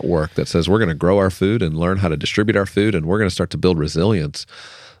local network that says we're going to grow our food and learn how to distribute our food, and we're going to start to build resilience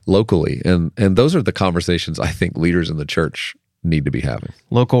locally. And those are the conversations I think leaders in the church need to be having.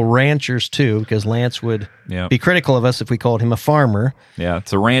 Local ranchers too, because Lance would be critical of us if we called him a farmer. Yeah,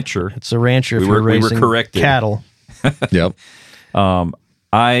 it's a rancher. It's a rancher if you're raising cattle. Yep.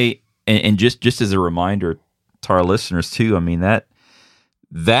 And just as a reminder to our listeners too, I mean,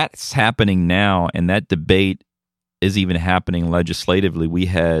 that's happening now, and that debate is even happening legislatively. We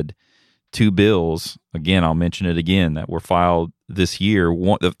had two bills, again, I'll mention it again, that were filed this year.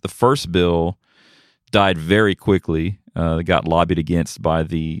 The first bill died very quickly. It got lobbied against by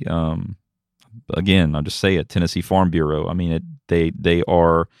the, again, I'll just say it, Tennessee Farm Bureau. I mean, they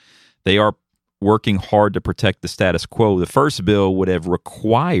are working hard to protect the status quo. The first bill would have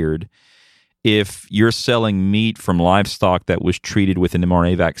required, if you're selling meat from livestock that was treated with an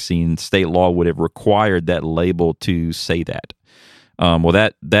mRNA vaccine, state law would have required that label to say that. Well,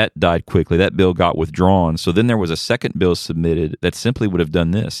 that died quickly. That bill got withdrawn. So then there was a second bill submitted that simply would have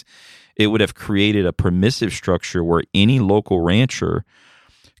done this. It would have created a permissive structure where any local rancher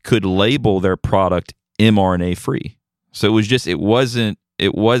could label their product mRNA free. So it wasn't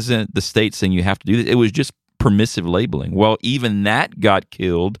the state saying you have to do this. It was just permissive labeling. Well, even that got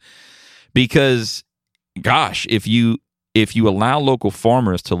killed because, gosh, if you allow local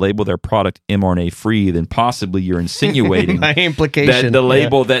farmers to label their product mRNA free, then possibly you're insinuating by implication that the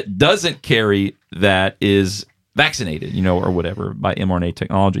label that doesn't carry that is vaccinated, or whatever, by mRNA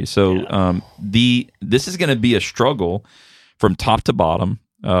technology. So this is going to be a struggle from top to bottom,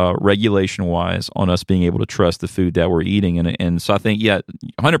 regulation-wise, on us being able to trust the food that we're eating. And so I think,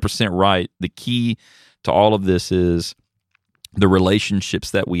 100% right. The key to all of this is the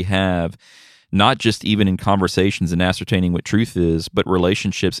relationships that we have, not just even in conversations and ascertaining what truth is, but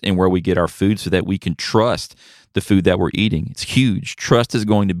relationships in where we get our food so that we can trust the food that we're eating. It's huge. Trust is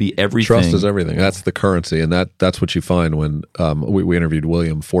going to be everything. Trust is everything. That's the currency, and that's what you find when we interviewed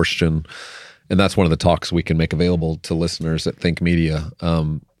William Forstchen, and that's one of the talks we can make available to listeners at Think Media.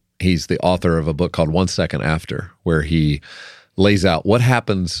 He's the author of a book called 1 Second After, where he lays out what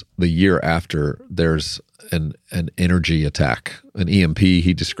happens the year after there's an energy attack, an EMP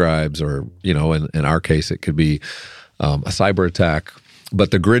he describes, or in our case it could be a cyber attack,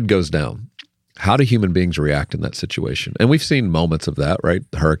 but the grid goes down. How do human beings react in that situation? And we've seen moments of that, right?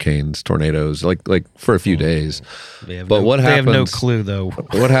 Hurricanes, tornadoes, like for a few days. What happens? They have no clue, though.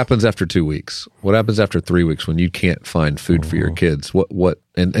 What happens after 2 weeks? What happens after 3 weeks when you can't find food for your kids?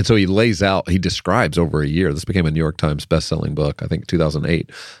 And so he lays out, he describes over a year. This became a New York Times best-selling book, I think 2008.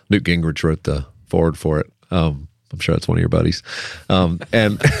 Newt Gingrich wrote the forward for it. I'm sure that's one of your buddies.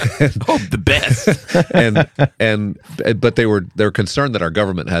 The best. But they're concerned that our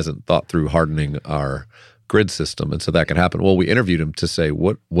government hasn't thought through hardening our grid system, and so that could happen. Well, we interviewed him to say,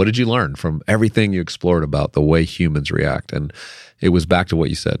 what did you learn from everything you explored about the way humans react? And it was back to what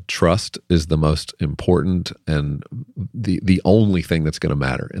you said. Trust is the most important and the only thing that's going to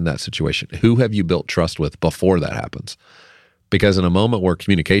matter in that situation. Who have you built trust with before that happens? Because in a moment where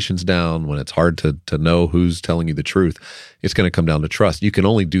communication's down, when it's hard to know who's telling you the truth, it's going to come down to trust. You can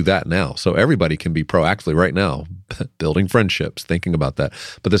only do that now. So everybody can be proactively right now building friendships, thinking about that.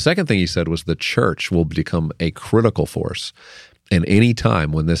 But the second thing he said was the church will become a critical force. And any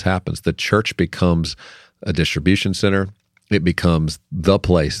time when this happens, the church becomes a distribution center. It becomes the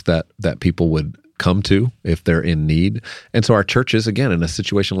place that people would come to if they're in need. And so our churches, again, in a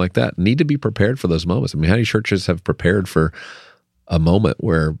situation like that, need to be prepared for those moments. I mean, how many churches have prepared for a moment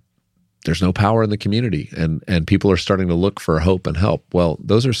where there's no power in the community and people are starting to look for hope and help? Well,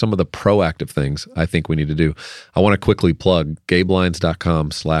 those are some of the proactive things I think we need to do. I want to quickly plug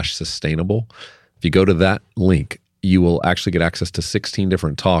GabeLyons.com/sustainable. If you go to that link, you will actually get access to 16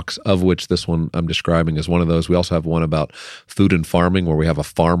 different talks, of which this one I'm describing is one of those. We also have one about food and farming, where we have a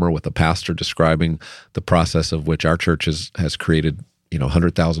farmer with a pastor describing the process of which our church has created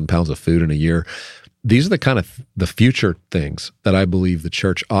 100,000 pounds of food in a year. These are the kind of the future things that I believe the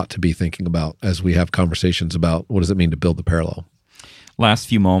church ought to be thinking about as we have conversations about what does it mean to build the parallel. Last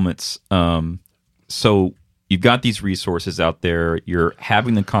few moments. So you've got these resources out there. You're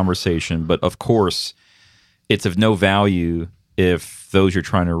having the conversation, but of course, it's of no value if those you're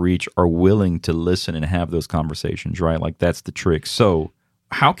trying to reach are willing to listen and have those conversations, right? Like, that's the trick. So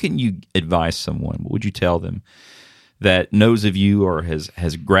how can you advise someone? What would you tell them that knows of you or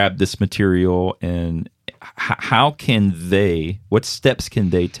has grabbed this material, and what steps can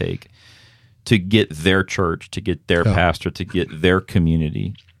they take to get their church, to get their pastor, to get their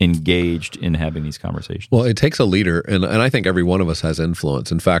community engaged in having these conversations? Well, it takes a leader, and I think every one of us has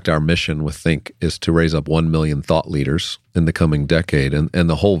influence. In fact, our mission with Think is to raise up 1 million thought leaders in the coming decade. And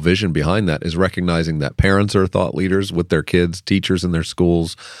the whole vision behind that is recognizing that parents are thought leaders with their kids, teachers in their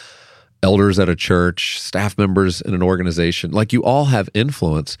schools, elders at a church, staff members in an organization. Like, you all have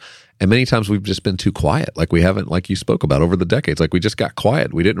influence. And many times we've just been too quiet. Like, we haven't, like you spoke about over the decades, like we just got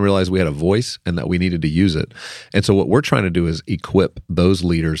quiet. We didn't realize we had a voice and that we needed to use it. And so what we're trying to do is equip those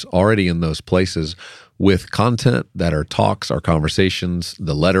leaders already in those places with content that are talks, our conversations,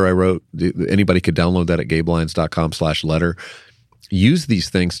 the letter I wrote. Anybody could download that at GabeLyons.com/letter. Use these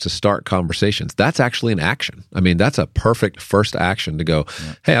things to start conversations. That's actually an action. I mean, that's a perfect first action to go,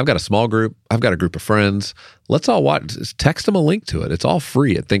 hey, I've got a small group. I've got a group of friends. Let's all watch. Just text them a link to it. It's all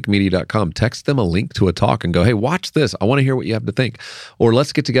free at thinkmedia.com. Text them a link to a talk and go, hey, watch this. I want to hear what you have to think. Or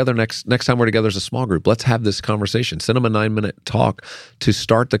let's get together next time we're together as a small group. Let's have this conversation. Send them a 9-minute talk to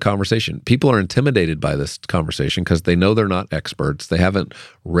start the conversation. People are intimidated by this conversation because they know they're not experts. They haven't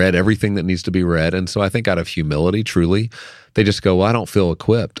read everything that needs to be read. And so I think out of humility, truly, they just go, well, I don't feel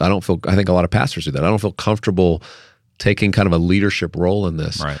equipped. I think a lot of pastors do that. I don't feel comfortable taking kind of a leadership role in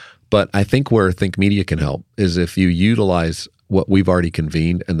this. Right. But I think where Think Media can help is if you utilize what we've already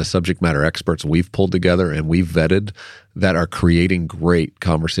convened and the subject matter experts we've pulled together and we've vetted that are creating great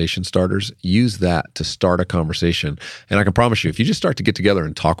conversation starters, use that to start a conversation. And I can promise you, if you just start to get together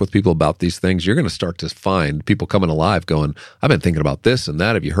and talk with people about these things, you're going to start to find people coming alive going, I've been thinking about this and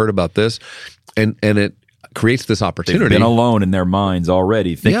that. Have you heard about this? And it creates this opportunity. They've been alone in their minds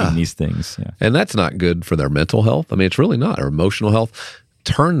already thinking these things. Yeah. And that's not good for their mental health. I mean, it's really not. Or emotional health.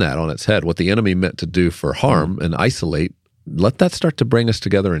 Turn that on its head. What the enemy meant to do for harm and isolate, let that start to bring us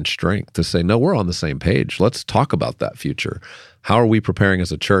together in strength to say, no, we're on the same page. Let's talk about that future. How are we preparing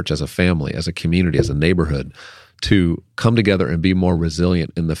as a church, as a family, as a community, as a neighborhood to come together and be more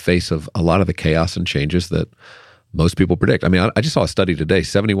resilient in the face of a lot of the chaos and changes that most people predict? I mean, I just saw a study today.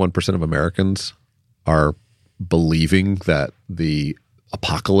 71% of Americans are believing that the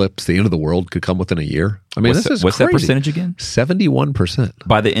apocalypse, the end of the world, could come within a year. I mean, what's that percentage again? 71%.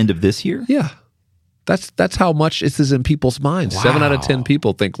 By the end of this year? Yeah. That's how much this is in people's minds. Wow. 7 out of 10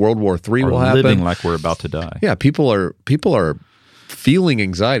 people think World War III will happen. Living like we're about to die. Yeah, people are feeling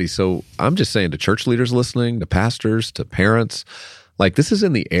anxiety. So I'm just saying to church leaders listening, to pastors, to parents, like this is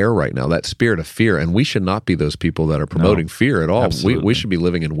in the air right now, that spirit of fear. And we should not be those people that are promoting fear at all. We should be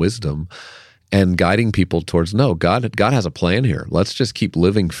living in wisdom and guiding people towards, no, God has a plan here. Let's just keep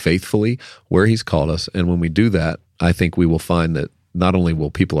living faithfully where he's called us. And when we do that, I think we will find that not only will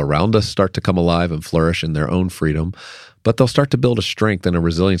people around us start to come alive and flourish in their own freedom, but they'll start to build a strength and a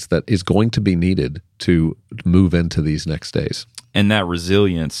resilience that is going to be needed to move into these next days. And that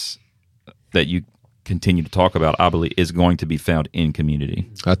resilience that you continue to talk about, I believe, is going to be found in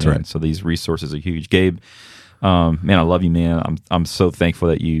community. That's right. So these resources are huge. Gabe, man, I love you, man. I'm so thankful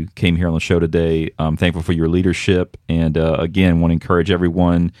that you came here on the show today. I'm thankful for your leadership. And again, want to encourage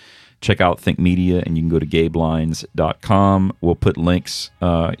everyone, check out Think Media, and you can go to GabeLyons.com. We'll put links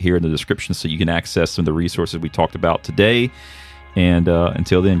here in the description so you can access some of the resources we talked about today. And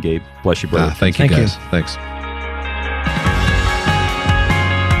until then, Gabe, bless you, brother. Thank you, guys. Thanks.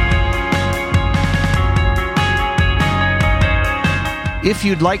 If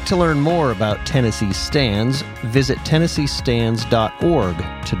you'd like to learn more about Tennessee Stands, visit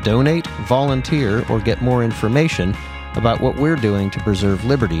TennesseeStands.org to donate, volunteer, or get more information about what we're doing to preserve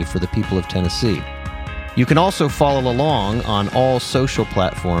liberty for the people of Tennessee. You can also follow along on all social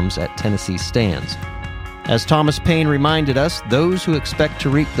platforms at Tennessee Stands. As Thomas Paine reminded us, those who expect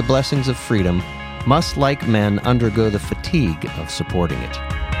to reap the blessings of freedom must, like men, undergo the fatigue of supporting it.